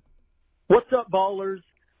voicemail. What's up, ballers?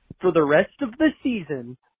 For the rest of the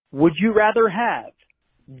season, would you rather have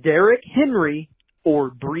Derrick Henry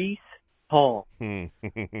or Breece Hall?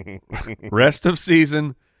 Rest of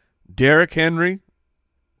season, Derrick Henry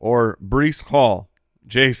or Breece Hall?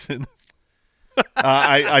 Jason.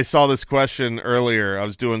 I saw this question earlier. I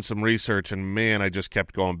was doing some research, and man, I just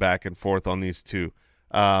kept going back and forth on these two.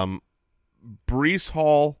 Breece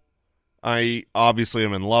Hall, I obviously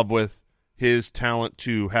am in love with. His talent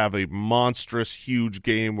to have a monstrous, huge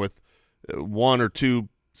game with one or two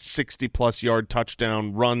 60-plus yard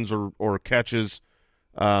touchdown runs or catches,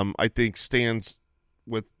 I think stands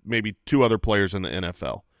with maybe two other players in the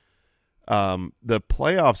NFL. The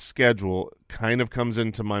playoff schedule kind of comes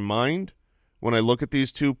into my mind when I look at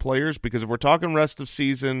these two players, because if we're talking rest of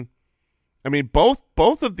season, I mean,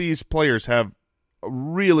 both of these players have a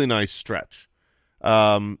really nice stretch.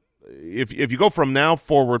 If you go from now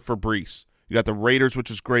forward for Breece, you got the Raiders,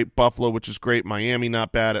 which is great, Buffalo, which is great, Miami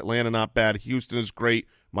not bad, Atlanta not bad, Houston is great,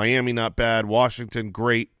 Miami not bad, Washington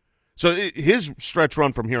great. So his stretch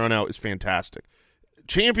run from here on out is fantastic.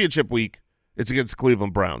 Championship week, it's against the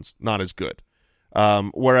Cleveland Browns, not as good.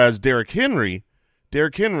 Whereas Derrick Henry, the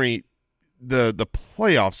playoffs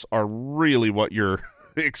are really what you're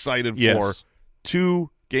excited for.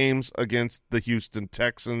 2 games against the Houston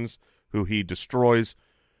Texans, who he destroys,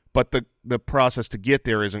 but the process to get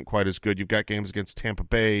there isn't quite as good. You've got games against Tampa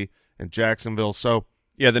Bay and Jacksonville, so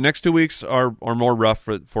yeah, the next 2 weeks are more rough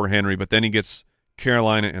for Henry, but then he gets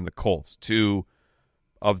Carolina and the Colts, 2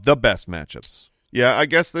 of the best matchups. Yeah, I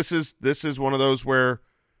guess this is one of those where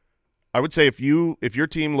I would say if your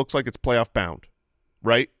team looks like it's playoff bound,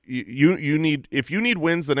 right? You need, if you need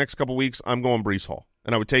wins the next couple weeks, I'm going Breece Hall,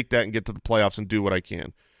 and I would take that and get to the playoffs and do what I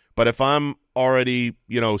can. But if I'm already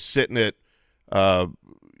sitting at 8-2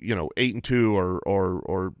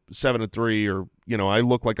 or 7-3, or I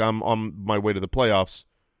look like I'm on my way to the playoffs,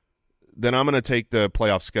 then I'm going to take the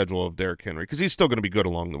playoff schedule of Derrick Henry because he's still going to be good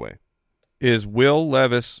along the way. Is Will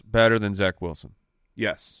Levis better than Zach Wilson?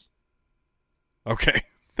 Yes. Okay.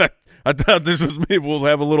 I thought this was maybe we'll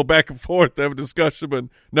have a little back and forth, have a discussion, but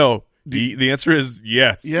no. The answer is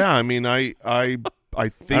yes. Yeah, I mean, I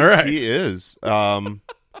think right. he is.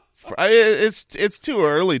 It's too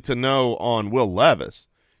early to know on Will Levis.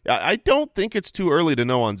 I don't think it's too early to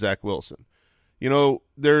know on Zach Wilson.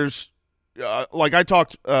 There's I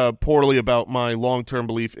talked poorly about my long-term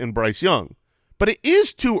belief in Bryce Young, but it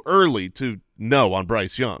is too early to know on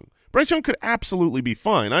Bryce Young. Bryce Young could absolutely be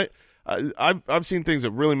fine. I've seen things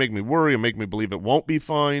that really make me worry and make me believe it won't be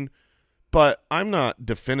fine, but I'm not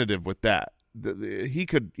definitive with that. He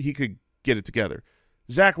could get it together.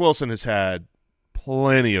 Zach Wilson has had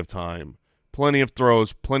plenty of time, plenty of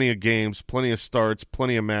throws, plenty of games, plenty of starts,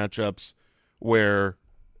 plenty of matchups where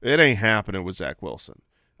it ain't happening with Zach Wilson.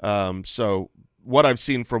 So what I've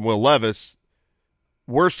seen from Will Levis,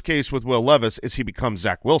 worst case with Will Levis is he becomes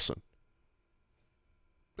Zach Wilson.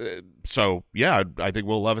 So, yeah, I think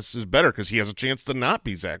Will Levis is better because he has a chance to not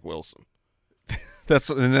be Zach Wilson.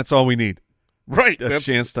 That's all we need. Right. A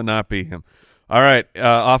chance to not be him. All right,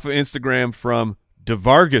 off of Instagram from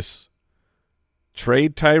DeVargas.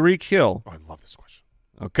 Trade Tyreek Hill. Oh, I love this question.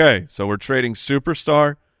 Okay, so we're trading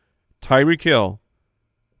superstar Tyreek Hill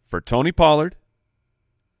for Tony Pollard,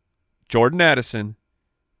 Jordan Addison,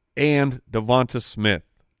 and Devonta Smith.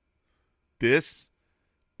 This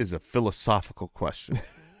is a philosophical question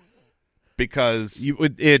because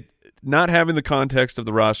it not having the context of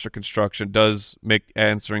the roster construction does make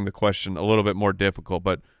answering the question a little bit more difficult.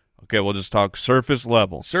 But okay, we'll just talk surface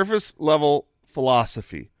level. Surface level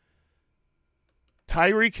philosophy.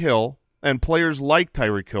 Tyreek Hill and players like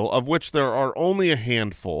Tyreek Hill, of which there are only a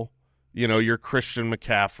handful, your Christian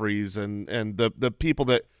McCaffreys and the people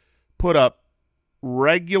that put up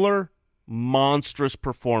regular, monstrous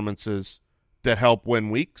performances that help win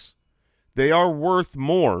weeks, they are worth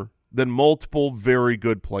more than multiple very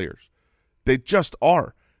good players. They just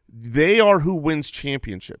are. They are who wins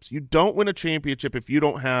championships. You don't win a championship if you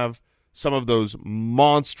don't have some of those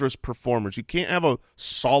monstrous performers. You can't have a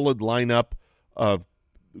solid lineup of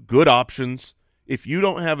good options. If you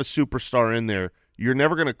don't have a superstar in there, you're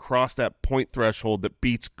never going to cross that point threshold that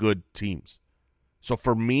beats good teams. So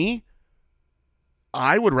for me,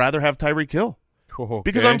 I would rather have Tyreek Hill. Okay.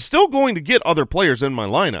 Because I'm still going to get other players in my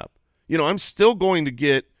lineup. I'm still going to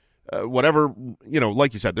get whatever,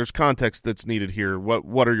 like you said, there's context that's needed here.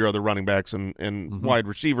 What are your other running backs and wide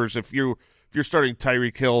receivers? If you're starting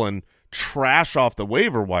Tyreek Hill and trash off the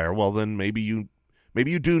waiver wire, well, then maybe you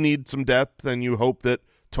do need some depth and you hope that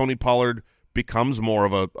Tony Pollard becomes more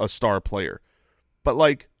of a star player. But,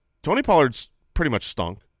 Tony Pollard's pretty much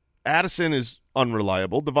stunk. Addison is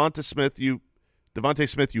unreliable. Devonta Smith, you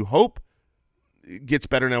hope gets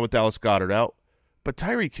better now with Dallas Goedert out. But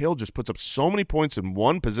Tyreek Hill just puts up so many points in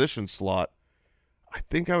one position slot. I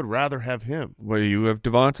think I would rather have him. Well, you have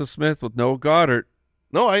Devonta Smith with no Goddard.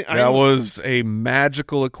 No, that was a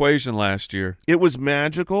magical equation last year. It was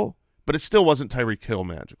magical, but it still wasn't Tyreek Hill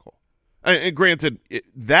magical. And granted,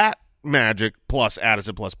 that magic plus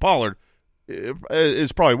Addison plus Pollard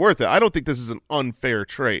is probably worth it. I don't think this is an unfair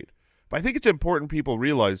trade. But I think it's important people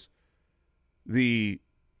realize the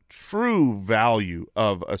true value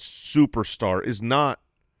of a superstar is not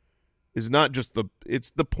just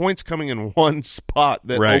it's the points coming in one spot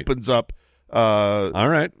that opens up. All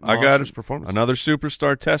right, I got performance. Another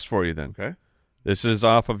superstar test for you then. Okay, this is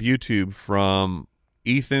off of YouTube from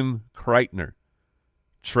Ethan Kreitner.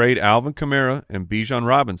 Trade Alvin Kamara and Bijan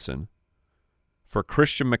Robinson for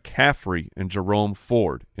Christian McCaffrey and Jerome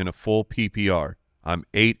Ford in a full PPR. I'm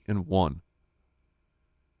 8-1.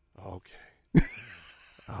 Okay.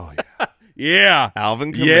 Oh yeah. Yeah.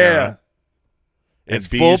 Alvin Kamara. Yeah. It's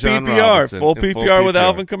full PPR. Full PPR with PPR.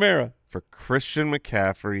 Alvin Kamara. For Christian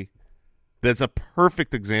McCaffrey. That's a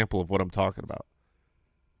perfect example of what I'm talking about.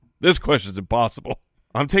 This question is impossible.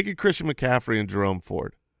 I'm taking Christian McCaffrey and Jerome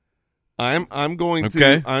Ford. I'm going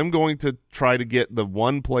to try to get the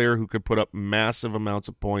one player who could put up massive amounts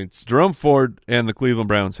of points. Jerome Ford and the Cleveland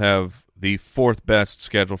Browns have the fourth best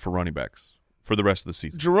schedule for running backs for the rest of the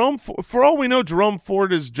season. For all we know, Jerome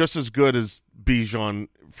Ford is just as good as Bijan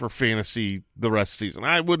for fantasy the rest of the season.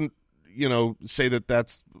 I wouldn't, say that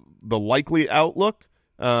that's the likely outlook.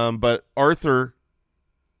 But Arthur,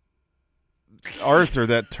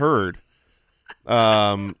 that turd,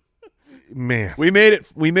 man, we made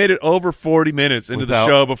it over 40 minutes into the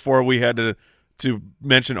show before we had to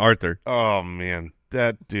mention Arthur. Oh man,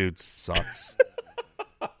 that dude sucks.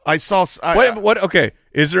 I saw. What? Okay,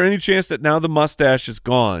 is there any chance that now the mustache is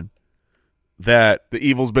gone, that the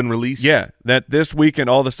evil's been released? Yeah, that this weekend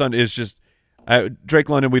all of a sudden is just. Drake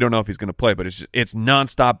London, we don't know if he's going to play, but it's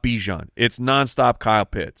nonstop Bijan. It's nonstop Kyle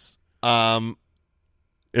Pitts.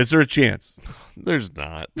 Is there a chance? There's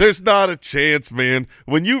not. There's not a chance, man.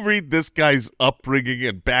 When you read this guy's upbringing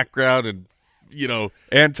and background and,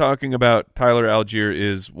 And talking about Tyler Algier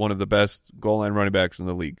is one of the best goal line running backs in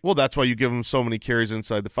the league. Well, that's why you give him so many carries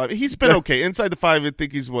inside the 5. He's been okay. Inside the 5, I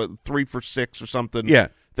think he's, 3 for 6 or something. Yeah.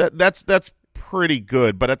 That's pretty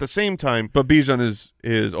good. But at the same time. But Bijan is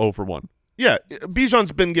 0 for 1. Yeah,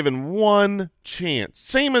 Bijan's been given one chance.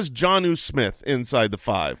 Same as Jonnu Smith inside the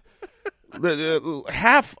 5.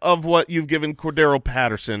 Half of what you've given Cordero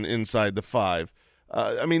Patterson inside the 5.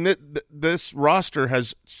 This roster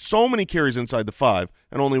has so many carries inside the 5,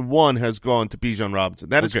 and only one has gone to Bijan Robinson.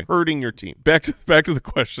 That is hurting your team. Back to the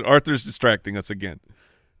question. Arthur's distracting us again.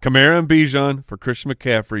 Kamara and Bijan for Christian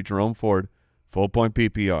McCaffrey, Jerome Ford, full point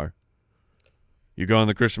PPR. You go on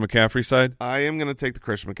the Christian McCaffrey side? I am going to take the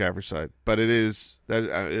Christian McCaffrey side, but it is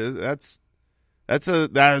that's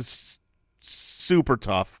super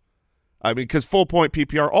tough. Because full point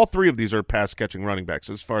PPR, all three of these are pass catching running backs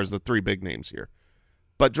as far as the three big names here.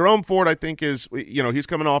 But Jerome Ford, I think, is he's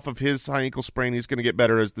coming off of his high ankle sprain. He's going to get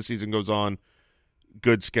better as the season goes on.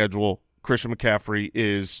 Good schedule. Christian McCaffrey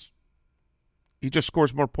he just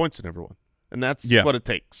scores more points than everyone, and that's what it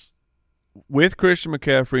takes. With Christian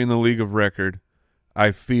McCaffrey in the league of record,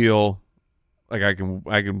 I feel like I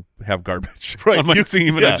can have garbage on my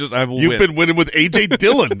team, and I will You've been winning with A.J.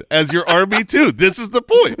 Dillon as your RB2. This is the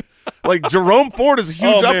point. Like, Jerome Ford is a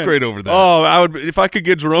huge upgrade over that. Oh, I would if I could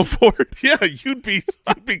get Jerome Ford. Yeah, you'd be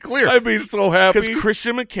clear. I'd be so happy because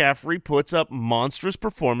Christian McCaffrey puts up monstrous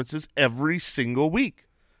performances every single week.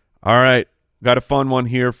 All right, got a fun one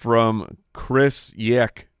here from Chris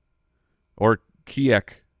Yek or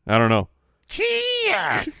Kiek. I don't know.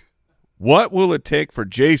 Kiek. What will it take for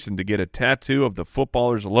Jason to get a tattoo of the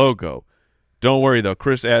Footballers logo? Don't worry, though.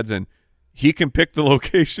 Chris adds in, he can pick the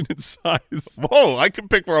location and size. Whoa, I can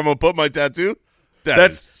pick where I'm going to put my tattoo?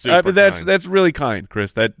 That's really kind,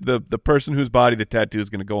 Chris. That the person whose body the tattoo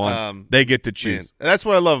is going to go on, they get to choose. Man, that's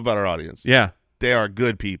what I love about our audience. Yeah. They are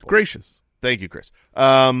good people. Gracious. Thank you, Chris.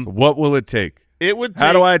 So what will it take? It would take,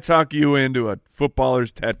 how do I talk you into a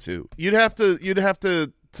Footballers tattoo? You'd have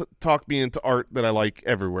to talk me into art that I like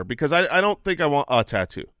everywhere, because I don't think I want a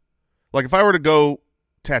tattoo. Like, if I were to go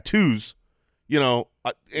tattoos,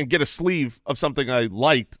 and get a sleeve of something I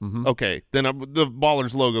liked, okay, then the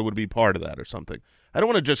Ballers logo would be part of that or something. I don't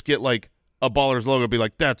want to just get like a Ballers logo and be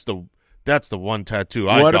like, that's the one tattoo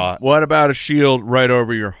I got. What about a shield right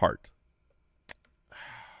over your heart?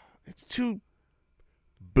 It's too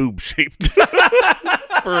boob shaped.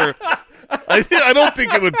 I don't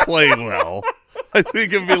think it would play well. I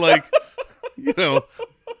think it'd be like,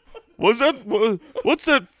 what's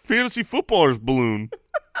that fantasy footballers balloon?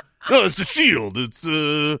 No, it's a shield. It's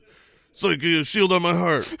like a shield on my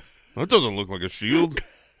heart. That doesn't look like a shield.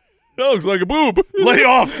 That looks like a boob. Lay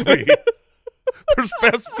off me. There's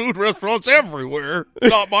fast food restaurants everywhere.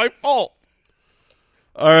 It's not my fault.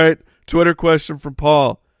 All right, Twitter question from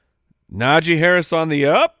Paul. Najee Harris on the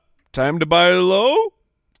up? Time to buy low?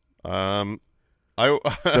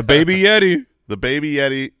 The baby Yeti. The baby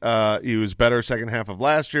Yeti, he was better second half of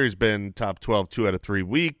last year. He's been top 12 2 out of 3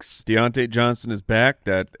 weeks. Deontay Johnson is back.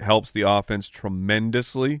 That helps the offense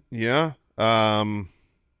tremendously. Yeah.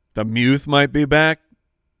 The Muth might be back.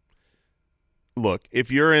 Look,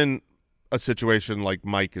 if you're in a situation like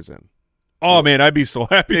Mike is in. Oh, man, I'd be so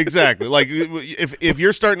happy. Exactly. Like, if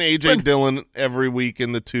you're starting A.J. Dillon every week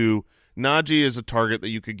in the 2, Najee is a target that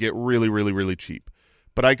you could get really, really, really cheap.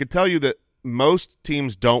 But I could tell you that most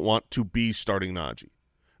teams don't want to be starting Najee.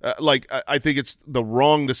 I think it's the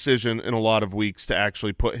wrong decision in a lot of weeks to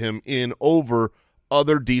actually put him in over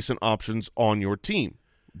other decent options on your team.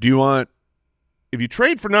 Do you want – if you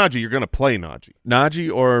trade for Najee, you're going to play Najee.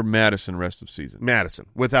 Najee or Madison rest of season? Madison,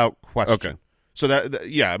 without question. Okay. So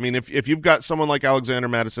yeah, I mean, if you've got someone like Alexander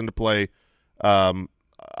Madison to play,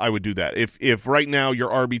 I would do that. If right now your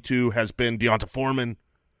RB2 has been Deonta Foreman,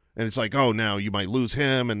 and it's like, oh, now you might lose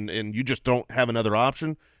him, and you just don't have another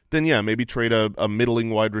option, then yeah, maybe trade a middling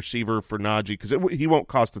wide receiver for Najee because he won't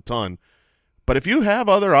cost a ton. But if you have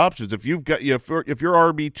other options, if your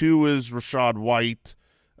RB2 is Rachaad White,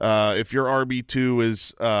 if your RB2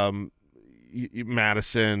 is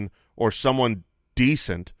Madison or someone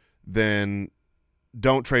decent, then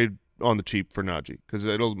don't trade on the cheap for Najee because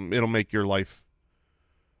it'll make your life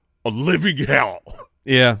a living hell.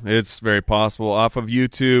 Yeah, it's very possible. Off of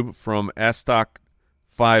YouTube from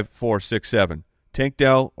Stock5467, Tank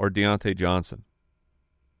Dell or Deontay Johnson?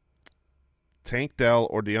 Tank Dell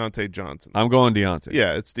or Deontay Johnson? I'm going Deontay.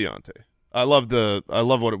 Yeah, it's Deontay. I love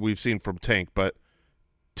what we've seen from Tank, but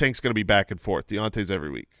Tank's going to be back and forth. Deontay's every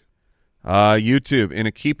week. YouTube, in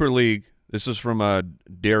a keeper league, this is from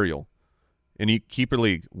Dariel. In a keeper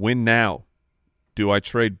league, win now. Do I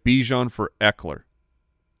trade Bijan for Eckler?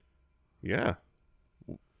 Yeah.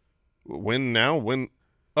 Win now?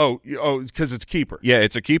 Because it's keeper. Yeah,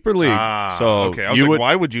 it's a keeper league. So okay. I was like,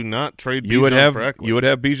 why would you not trade Bijan for Eckler? You would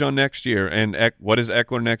have Bijan next year. And what is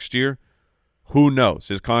Eckler next year? Who knows?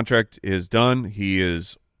 His contract is done. He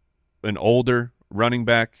is an older running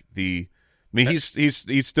back. He's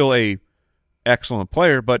still a excellent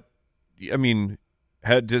player, but I mean,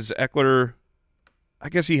 does Eckler? I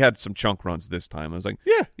guess he had some chunk runs this time. I was like,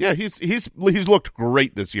 yeah, he's looked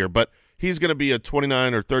great this year, but he's going to be a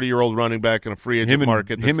 29 or 30-year-old running back in a free agent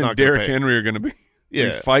market. Him and Derrick Henry are going to be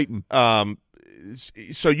fighting.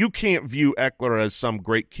 So you can't view Eckler as some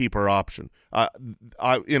great keeper option.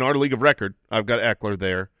 In our league of record, I've got Eckler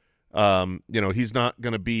there. He's not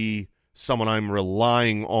going to be someone I'm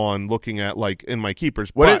relying on looking at like in my keepers.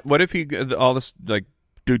 What if he all this like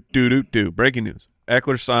do breaking news?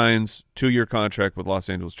 Eckler signs 2-year contract with Los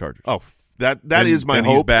Angeles Chargers. Oh, that is my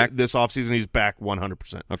hope. Back this offseason. He's back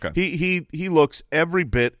 100%. Okay. He looks every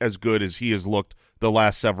bit as good as he has looked the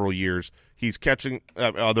last several years. He's catching,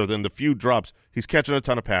 other than the few drops, he's catching a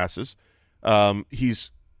ton of passes.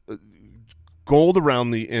 He's gold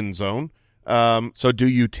around the end zone. So do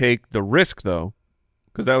you take the risk though?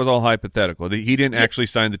 Because that was all hypothetical. He didn't actually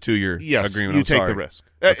sign the 2-year agreement. You take the risk.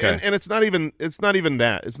 Okay. And it's not even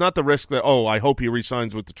that. It's not the risk that, I hope he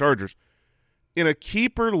re-signs with the Chargers. In a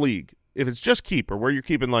keeper league, if it's just keeper, where you're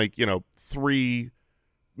keeping 3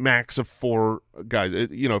 max of 4 guys,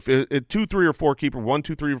 if it 2, 3, or 4 keeper, 1,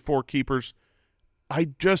 2, 3, or 4 keepers, I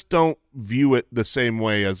just don't view it the same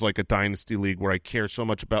way as like a dynasty league where I care so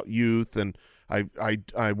much about youth and I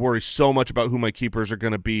worry so much about who my keepers are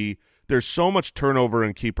going to be. There's so much turnover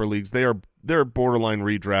in keeper leagues. They're borderline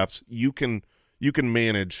redrafts. You can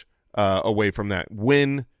manage away from that.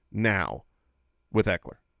 Win now with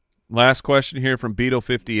Eckler. Last question here from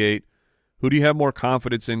Beetle58. Who do you have more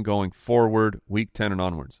confidence in going forward, Week 10 and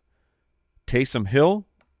onwards? Taysom Hill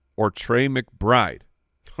or Trey McBride?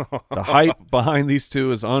 The hype behind these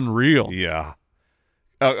two is unreal. Yeah.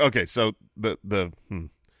 Okay, so the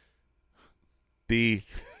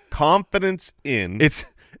confidence in it's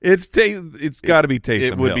got to be Taysom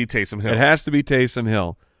Hill. It would be Taysom Hill. It has to be Taysom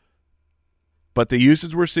Hill. But the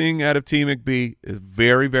usage we're seeing out of T. McBee is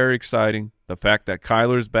very, very exciting. The fact that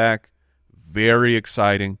Kyler's back, very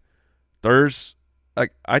exciting.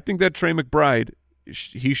 I think that Trey McBride,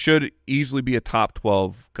 he should easily be a top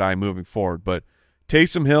 12 guy moving forward. But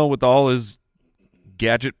Taysom Hill, with all his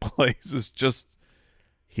gadget plays, is just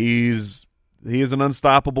he is an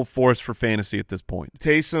unstoppable force for fantasy at this point.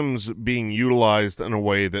 Taysom's being utilized in a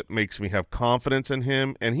way that makes me have confidence in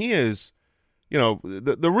him, and he is,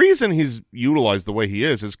 the reason he's utilized the way he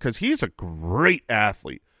is because he's a great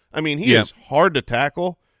athlete. I mean, he is hard to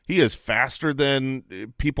tackle. He is faster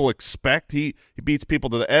than people expect. He beats people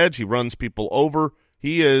to the edge. He runs people over.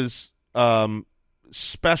 He is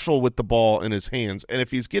special with the ball in his hands. And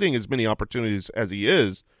if he's getting as many opportunities as he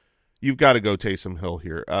is, you've got to go Taysom Hill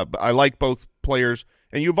here. I like both players.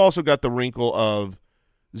 And you've also got the wrinkle of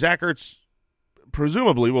Zach Ertz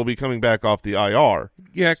presumably will be coming back off the IR.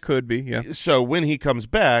 Yeah, it could be, yeah. So when he comes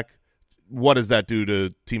back, what does that do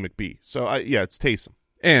to T. McBee? So, it's Taysom.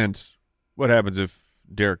 And what happens if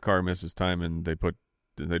Derek Carr misses time and they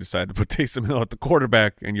decide to put Taysom Hill at the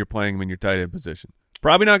quarterback and you're playing him in your tight end position?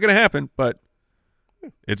 Probably not going to happen, but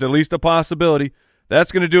it's at least a possibility.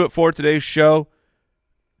 That's going to do it for today's show.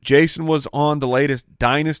 Jason was on the latest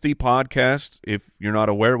Dynasty podcast. If you're not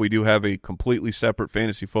aware, we do have a completely separate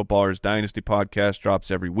Fantasy Footballers Dynasty podcast,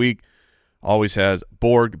 drops every week. Always has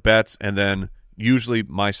Borg, Betts, and then usually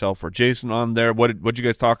myself or Jason on there. What'd you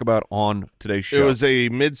guys talk about on today's show? It was a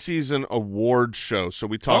mid-season award show, so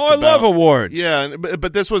we talked about... Oh, I love awards. Yeah,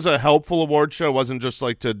 but this was a helpful award show. It wasn't just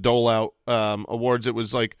like to dole out awards. It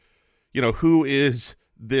was like, who is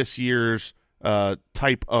this year's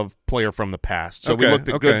type of player from the past. So we looked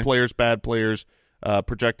at good players, bad players,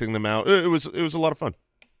 projecting them out. It was a lot of fun.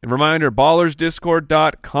 And reminder,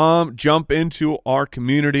 ballersdiscord.com. Jump into our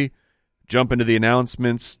community. Jump into the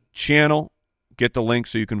announcements channel. Get the link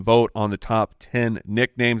so you can vote on the top 10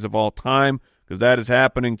 nicknames of all time, because that is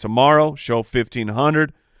happening tomorrow, show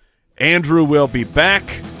 1500. Andrew will be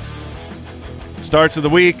back. Starts of the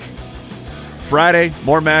week. Friday,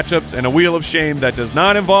 more matchups and a wheel of shame that does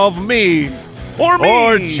not involve me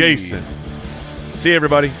or Jason. See you,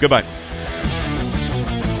 everybody. Goodbye.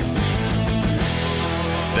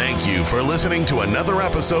 Thank you for listening to another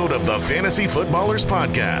episode of the Fantasy Footballers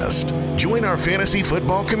Podcast. Join our fantasy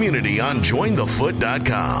football community on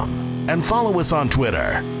jointhefoot.com and follow us on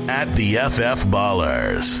Twitter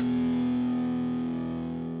 @TheFFBallers.